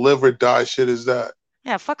kind of live or die shit is that?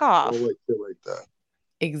 Yeah, fuck off. Like shit like that.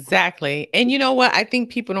 Exactly. And you know what? I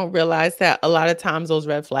think people don't realize that a lot of times those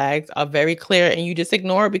red flags are very clear and you just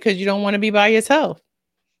ignore it because you don't want to be by yourself.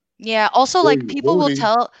 Yeah. Also, like people will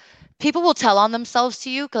tell on themselves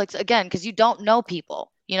to you, like again, because you don't know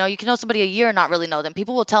people. You know, you can know somebody a year and not really know them.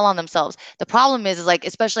 People will tell on themselves. The problem is like,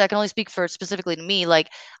 especially I can only speak for specifically to me, like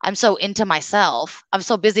I'm so into myself. I'm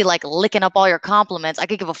so busy like licking up all your compliments. I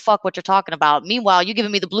could give a fuck what you're talking about. Meanwhile, you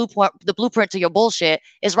giving me the blueprint to your bullshit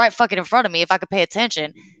is right fucking in front of me if I could pay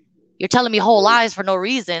attention. You're telling me whole lies for no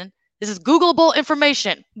reason. This is Googleable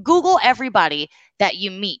information. Google everybody that you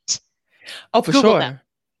meet. Oh, for Google sure. them.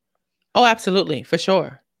 Oh, absolutely. For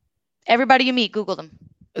sure. Everybody you meet, Google them.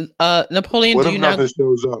 Napoleon, what do if you know? nothing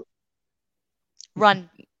shows up? Run.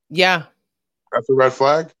 Yeah. That's a red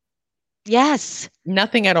flag? Yes.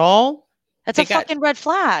 Nothing at all? That's a fucking red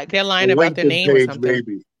flag. They're lying about their name or something.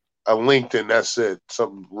 Maybe. A LinkedIn, that's it.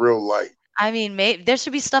 Something real light. I mean, there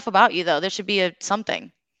should be stuff about you, though. There should be something.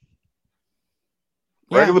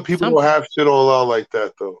 Regular people don't have shit online like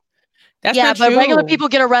that, though. That's yeah, not but true. regular people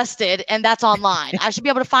get arrested, and that's online. I should be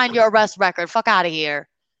able to find your arrest record. Fuck out of here.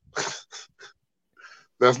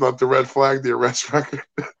 That's not the red flag, the arrest record.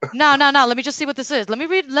 No. Let me just see what this is. Let me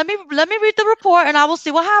read the report, and I will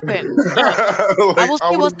see what happened. I will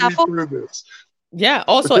see what's that for. Yeah.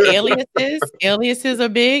 Also, aliases are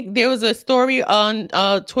big. There was a story on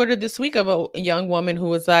Twitter this week of a young woman who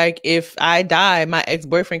was like, "If I die, my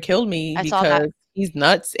ex-boyfriend killed me because he's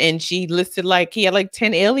nuts." And she listed like he had like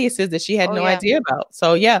 10 aliases that she had no idea about.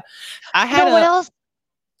 So yeah, I had what else?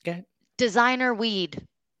 Go ahead. Designer weed.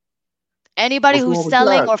 Anybody who's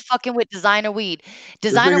selling or fucking with designer weed.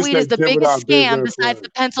 Designer weed is the biggest scam besides the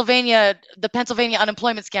Pennsylvania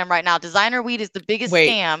unemployment scam right now. Designer weed is the biggest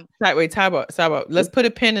scam. Time out. Let's put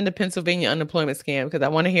a pin in the Pennsylvania unemployment scam because I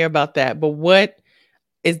want to hear about that. But what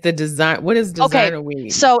is designer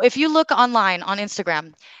weed? So if you look online on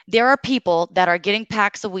Instagram, there are people that are getting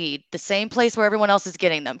packs of weed, the same place where everyone else is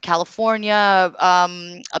getting them. California,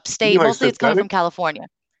 upstate, mostly it's coming from California.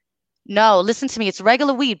 No, listen to me. It's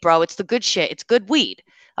regular weed, bro. It's the good shit. It's good weed.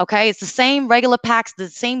 Okay. It's the same regular packs, the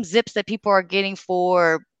same zips that people are getting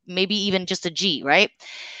for maybe even just a G, right?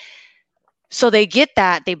 So they get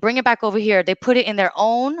that. They bring it back over here. They put it in their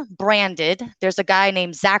own branded. There's a guy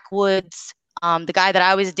named Zach Woods. The guy that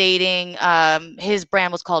I was dating, his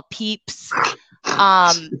brand was called Peeps.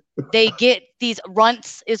 They get these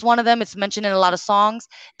Runts is one of them. It's mentioned in a lot of songs.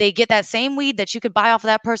 They get that same weed that you could buy off of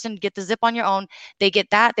that person, get the zip on your own. They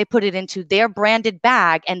get that. They put it into their branded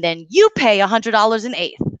bag, and then you pay $100 an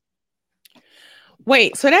eighth.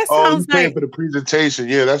 Wait, so that sounds you paying for the presentation.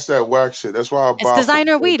 Yeah, that's that whack shit. That's why I buy. It's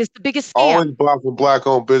designer weed. It's the biggest scam. I always buy from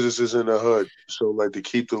black-owned businesses in the hood. So like to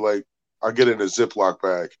keep I get it in a Ziploc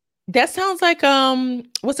bag. That sounds like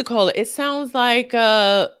what's it called? It sounds like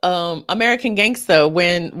American Gangster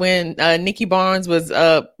when Nicky Barnes was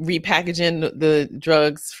repackaging the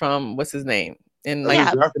drugs from what's his name? And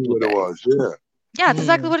that's exactly what it was. Yeah. Yeah, it's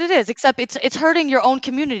exactly what it is. Except it's hurting your own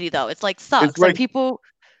community though. It's like sucks. It's like people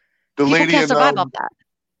can't survive off that.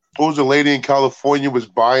 What was the lady in California was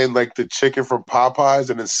buying like the chicken from Popeyes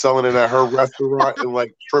and then selling it at her restaurant and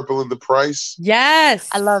like tripling the price? Yes.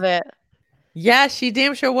 I love it. Yeah, she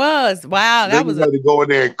damn sure was. Wow, that was. Had to go in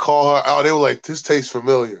there and call her out. They were like, "This tastes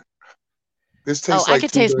familiar. This tastes like." I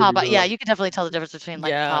could taste Popeye. Yeah, you could definitely tell the difference between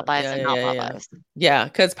Popeyes and not Popeyes. Yeah,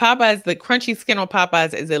 because Popeyes, the crunchy skin on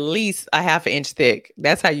Popeyes is at least a half an inch thick.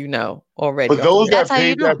 That's how you know already. But those that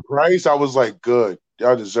paid that price, I was like, "Good,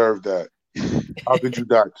 y'all deserve that." How could you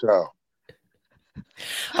not tell?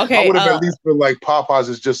 Okay, I would have at least been like, "Popeyes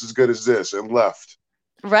is just as good as this," and left.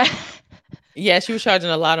 Right. Yeah, she was charging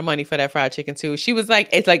a lot of money for that fried chicken too. She was like,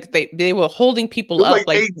 it's like they were holding people It was up,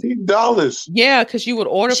 like $18. yeah, because you would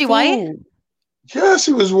order She food. white? Yeah,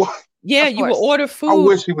 she was white. Yeah, Of you would course. order I food.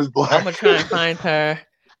 wish she was black. I'm gonna try and find her.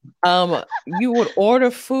 You would order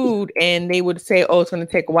food and they would say, "Oh, it's gonna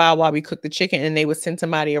take a while we cook the chicken," and they would send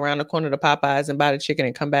somebody around the corner to Popeyes and buy the chicken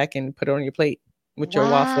and come back and put it on your plate with your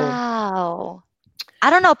waffle. Wow. I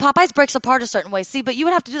don't know. Popeyes breaks apart a certain way. See, but you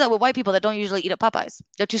would have to do that with white people that don't usually eat at Popeyes.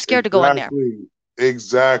 They're too scared to go in there.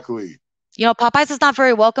 Exactly. You know, Popeyes is not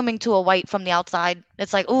very welcoming to a white from the outside.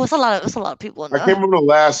 It's like, oh, it's a lot of people in I there. can't remember the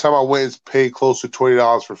last time I went and paid close to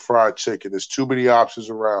 $20 for fried chicken. There's too many options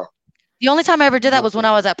around. The only time I ever did that was when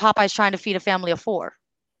I was at Popeyes trying to feed a family of 4.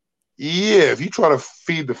 Yeah, if you try to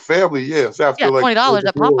feed the family, yeah, it's after Yeah, like $20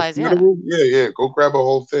 at Popeyes, yeah. Yeah, go grab a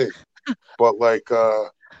whole thing. But like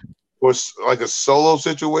was like a solo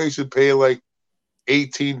situation, paying like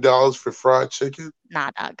 $18 for fried chicken Nah,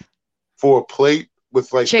 dog. for a plate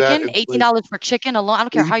with like Chicken, that. $18 for chicken alone. I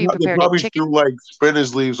don't care how you They prepared probably it. Chicken. threw like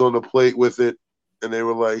spinach leaves on the plate with it, and they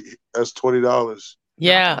were like, "That's $20."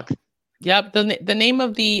 Yeah. Yep. The name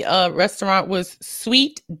of the restaurant was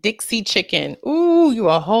Sweet Dixie Chicken. Ooh, you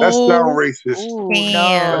a whole. That's not racist. Ooh, Damn.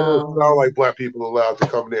 That doesn't sound like black people allowed to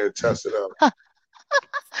come there and test it out.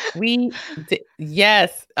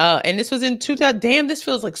 Yes. And this was in 2000. Damn, this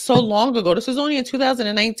feels like so long ago. This was only in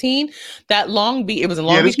 2019. That Long Beach. It was in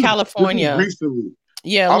Long Beach, California. This was recently.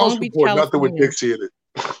 Yeah, I don't Long Beach, support nothing with California. Dixie in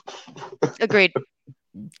it. Agreed.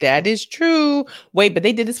 That is true. Wait, but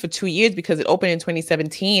they did this for 2 years because it opened in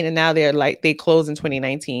 2017 and now they closed in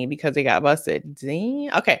 2019 because they got busted.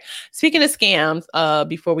 Dang. Okay. Speaking of scams,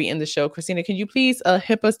 before we end the show, Christina, can you please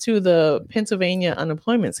hip us to the Pennsylvania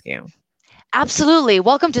unemployment scam? Absolutely.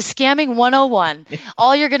 Welcome to Scamming 101.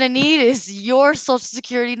 All you're going to need is your social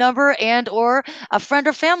security number and or a friend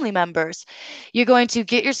or family member's. You're going to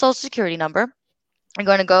get your social security number. You're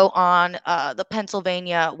going to go on the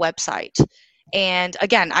Pennsylvania website. And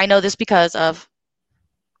again, I know this because of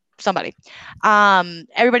somebody.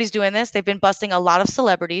 Everybody's doing this. They've been busting a lot of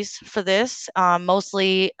celebrities for this.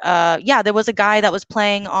 Mostly, there was a guy that was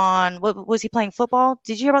playing on, what was he playing, football?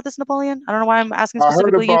 Did you hear about this, Napoleon? I don't know why I'm asking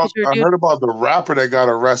specifically you. I heard about the rapper that got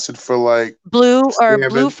arrested for like Blue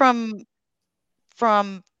scamming.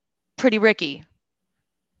 from Pretty Ricky.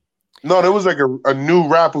 No, there was like a new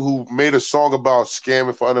rapper who made a song about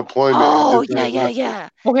scamming for unemployment. Oh, yeah.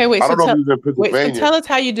 Okay, wait. I don't know if he was in Pennsylvania. So tell us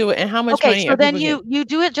how you do it and how much money. Okay, so then you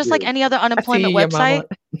do it just like any other unemployment website.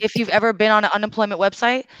 If you've ever been on an unemployment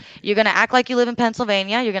website, you're gonna act like you live in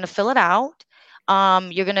Pennsylvania. You're gonna fill it out.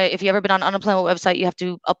 If you've ever been on an unemployment website, you have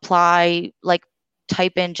to apply, like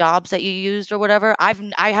type in jobs that you used or whatever. I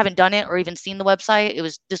haven't done it or even seen the website.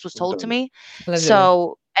 This was told to me.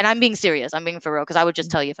 So. And I'm being serious. I'm being for real because I would just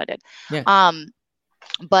tell you if I did. Yeah.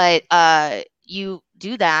 But you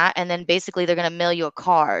do that, and then basically they're gonna mail you a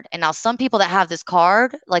card. And now some people that have this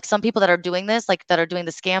card, like some people that are doing this, like that are doing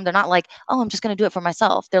the scam, they're not like, oh, I'm just gonna do it for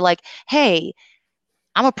myself. They're like, hey,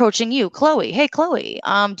 I'm approaching you, Chloe. Hey, Chloe,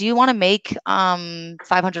 do you want to make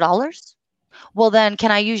 $500? Well, then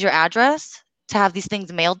can I use your address to have these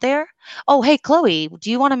things mailed there? Oh, hey, Chloe, do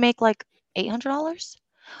you want to make like $800?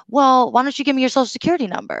 Well, why don't you give me your social security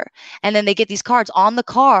number? And then they get these cards. On the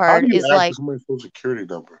card is like somebody's social security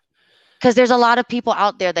number. Because there's a lot of people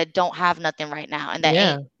out there that don't have nothing right now, and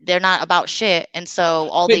that they're not about shit. And so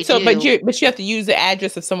but you have to use the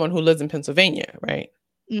address of someone who lives in Pennsylvania, right?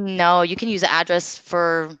 No, you can use the address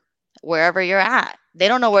for wherever you're at. They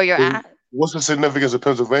don't know where you're at. What's the significance of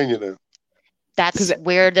Pennsylvania then? That's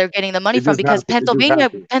where they're getting the money from, because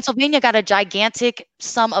Pennsylvania got a gigantic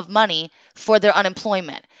sum of money for their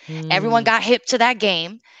unemployment. Everyone got hip to that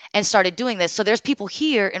game and started doing this. So there's people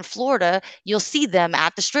here in Florida, you'll see them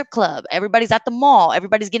at the strip club. Everybody's at the mall.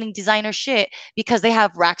 Everybody's getting designer shit because they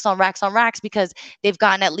have racks on racks on racks, because they've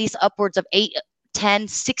gotten at least upwards of 8, 10,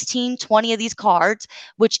 16, 20 of these cards,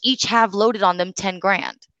 which each have loaded on them 10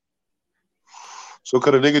 grand. So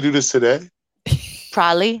could a nigga do this today?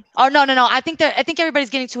 Probably. Oh, no. I think everybody's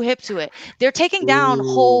getting too hip to it. They're taking down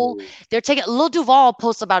Lil Duval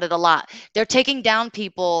posts about it a lot. They're taking down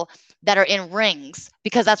people that are in rings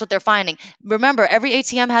because that's what they're finding. Remember, every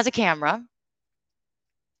ATM has a camera.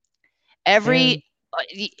 Everybody's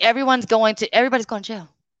going to jail.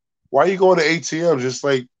 Why are you going to ATM? Just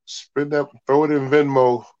like spend that, throw it in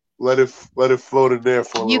Venmo, let it float in there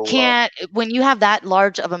for a little while. When you have that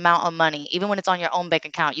large of amount of money, even when it's on your own bank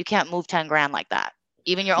account, you can't move 10 grand like that.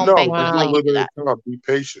 Even your own bank wouldn't let you do that. Be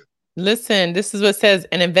patient. Listen, this is what it says.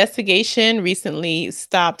 An investigation recently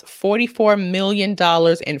stopped $44 million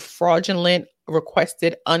in fraudulent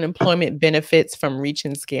requested unemployment benefits from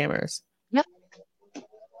reaching scammers. Yep.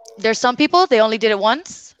 There's some people, they only did it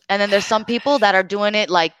once. And then there's some people that are doing it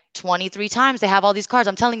like 23 times. They have all these cards.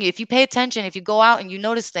 I'm telling you, if you pay attention, if you go out and you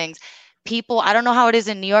notice things, people, I don't know how it is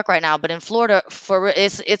in New York right now, but in Florida,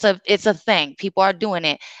 it's a thing. People are doing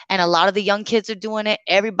it. And a lot of the young kids are doing it.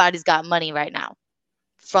 Everybody's got money right now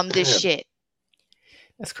from this shit.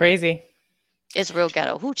 That's crazy. It's real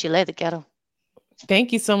ghetto. Who Chile the ghetto?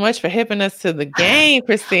 Thank you so much for hipping us to the game,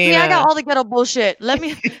 Christina. Yeah, I got all the ghetto bullshit. Let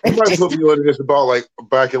me. Somebody put me on this about like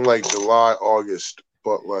back in like July, August,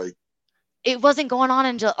 but like it wasn't going on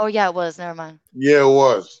in July. Oh yeah, it was. Never mind. Yeah, it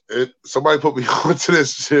was. Somebody put me onto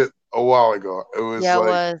this shit a while ago. It was yeah, like,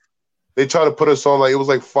 it was. They tried to put us on like it was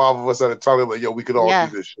like 5 of us at a time. They're like, yo, we could all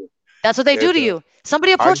do this shit. That's what they do to you.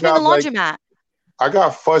 Somebody approached me in the laundromat. I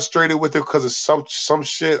got frustrated with it because of some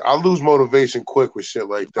shit. I lose motivation quick with shit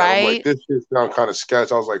like that. Right? I'm like, this shit sound kind of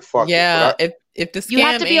sketch. I was like, fuck yeah, it. If the scam you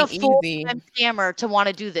have to be a full-time scammer to want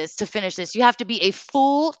to do this, to finish this. You have to be a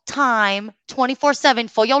full-time,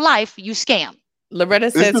 24/7 for your life. You scam.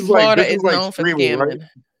 Loretta says Florida is known for scamming. Right?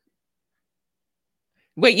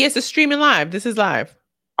 Wait, yes, it's streaming live. This is live.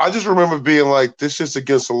 I just remember being like, this shit's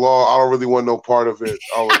against the law. I don't really want no part of it.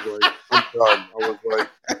 I was like, I'm done. I was like,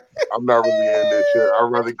 I'm not really in this shit. I'd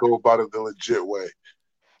rather go about it the legit way.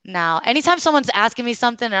 Now, anytime someone's asking me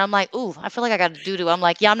something and I'm like, ooh, I feel like I got to do-do. I'm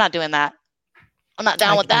like, yeah, I'm not doing that. I'm not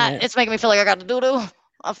down with that. It's making me feel like I got to do-do.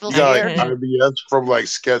 I feel scared. IBS from like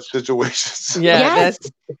sketch situations. Yeah, yes.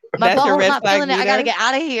 My that's your red not flag. Feeling it. I got to get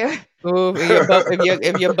out of here. Ooh,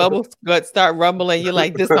 if your bubble gut start rumbling, you're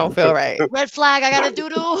like, this don't feel right. Red flag. I got to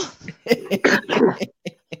do-do.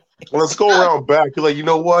 Let's go around back. You're like, you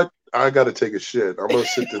know what? I got to take a shit. I'm going to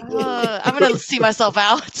sit this I'm going to see myself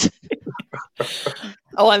out.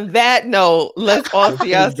 On that note, let's all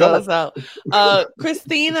see ourselves out.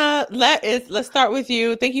 Christina, let's start with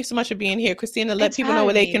you. Thank you so much for being here. Christina, let people know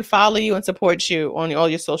where they can follow you and support you on all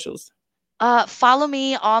your socials. Follow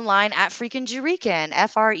me online at Freakin' Jerican,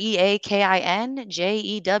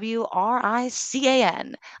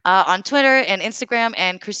 FreakinJewrican, on Twitter and Instagram,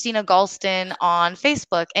 and Christina Galston on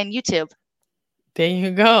Facebook and YouTube. There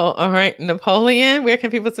you go. All right, Napoleon, where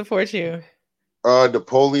can people support you?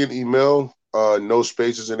 Napoleon email, no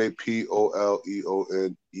spaces in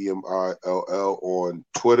APOLEONEMILL on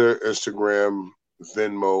Twitter, Instagram,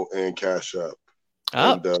 Venmo, and Cash App.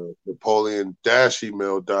 Oh. And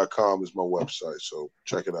Napoleon-email.com is my website, so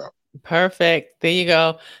check it out. Perfect. There you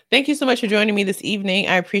go. Thank you so much for joining me this evening.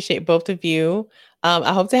 I appreciate both of you.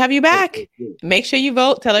 I hope to have you back. Make sure you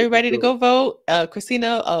vote. Tell everybody to go vote.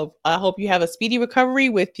 Christina, I hope you have a speedy recovery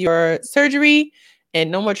with your surgery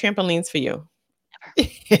and no more trampolines for you.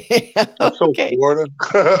 Okay. Florida.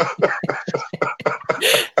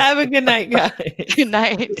 Have a good night, guys. Good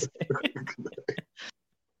night.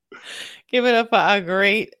 Give it up for our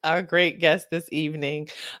great guest this evening.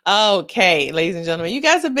 Okay, ladies and gentlemen, you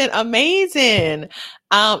guys have been amazing.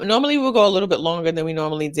 Normally we'll go a little bit longer than we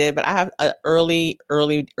normally did, but I have an early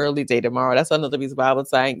day tomorrow. That's another reason why I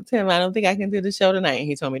was like, Tim, I don't think I can do the show tonight. And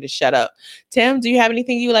he told me to shut up. Tim, do you have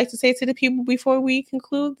anything you would like to say to the people before we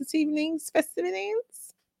conclude this evening's festivities?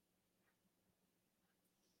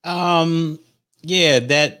 Yeah,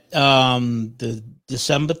 that the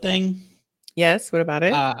December thing. Yes, what about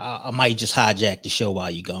it? I might just hijack the show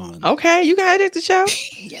while you're gone. Okay, you can hijack the show.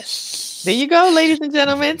 Yes. There you go, ladies and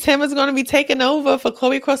gentlemen. Tim is going to be taking over for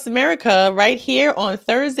Chloe Across America right here on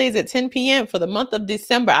Thursdays at 10 p.m. for the month of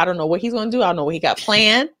December. I don't know what he's going to do. I don't know what he got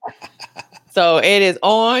planned. So it is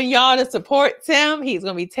on y'all to support Tim. He's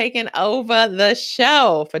going to be taking over the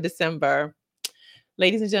show for December.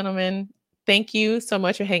 Ladies and gentlemen, thank you so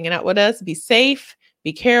much for hanging out with us. Be safe,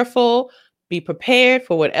 be careful. Be prepared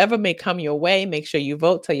for whatever may come your way. Make sure you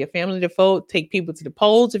vote. Tell your family to vote. Take people to the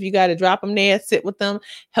polls. If you got to drop them there, sit with them.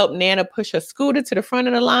 Help Nana push her scooter to the front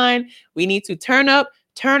of the line. We need to turn up,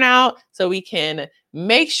 turn out so we can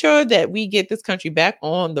make sure that we get this country back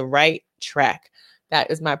on the right track.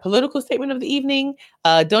 That is my political statement of the evening.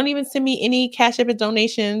 Don't even send me any Cash App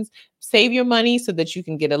donations. Save your money so that you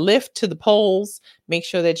can get a lift to the polls. Make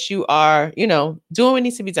sure that you are, doing what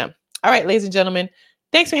needs to be done. All right, ladies and gentlemen.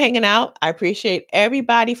 Thanks for hanging out. I appreciate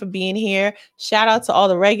everybody for being here. Shout out to all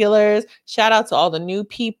the regulars. Shout out to all the new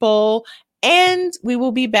people. And we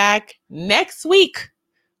will be back next week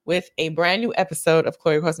with a brand new episode of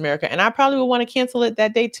Chloe Across America. And I probably will want to cancel it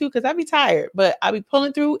that day too, because I'll be tired. But I'll be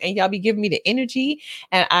pulling through and y'all be giving me the energy.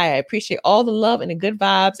 And I appreciate all the love and the good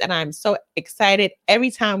vibes. And I'm so excited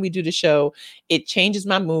every time we do the show. It changes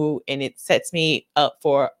my mood and it sets me up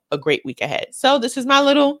for a great week ahead. So this is my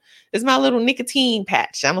little nicotine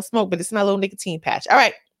patch. I'm gonna smoke, but this is my little nicotine patch. All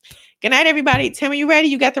right. Good night, everybody. Tim, are you ready?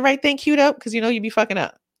 You got the right thing queued up? Because you be fucking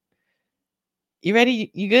up. You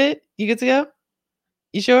ready? You good? You good to go?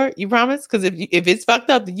 You sure? You promise? Because if it's fucked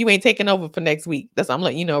up, then you ain't taking over for next week. That's what I'm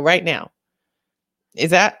letting you know right now.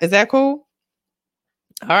 Is that cool?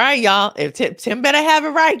 All right, y'all. If Tim better have it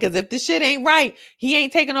right, because if the shit ain't right, he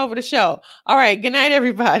ain't taking over the show. All right. Good night,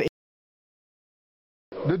 everybody.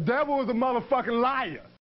 The devil is a motherfucking liar.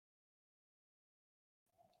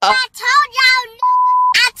 I told y'all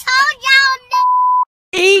niggas. I told y'all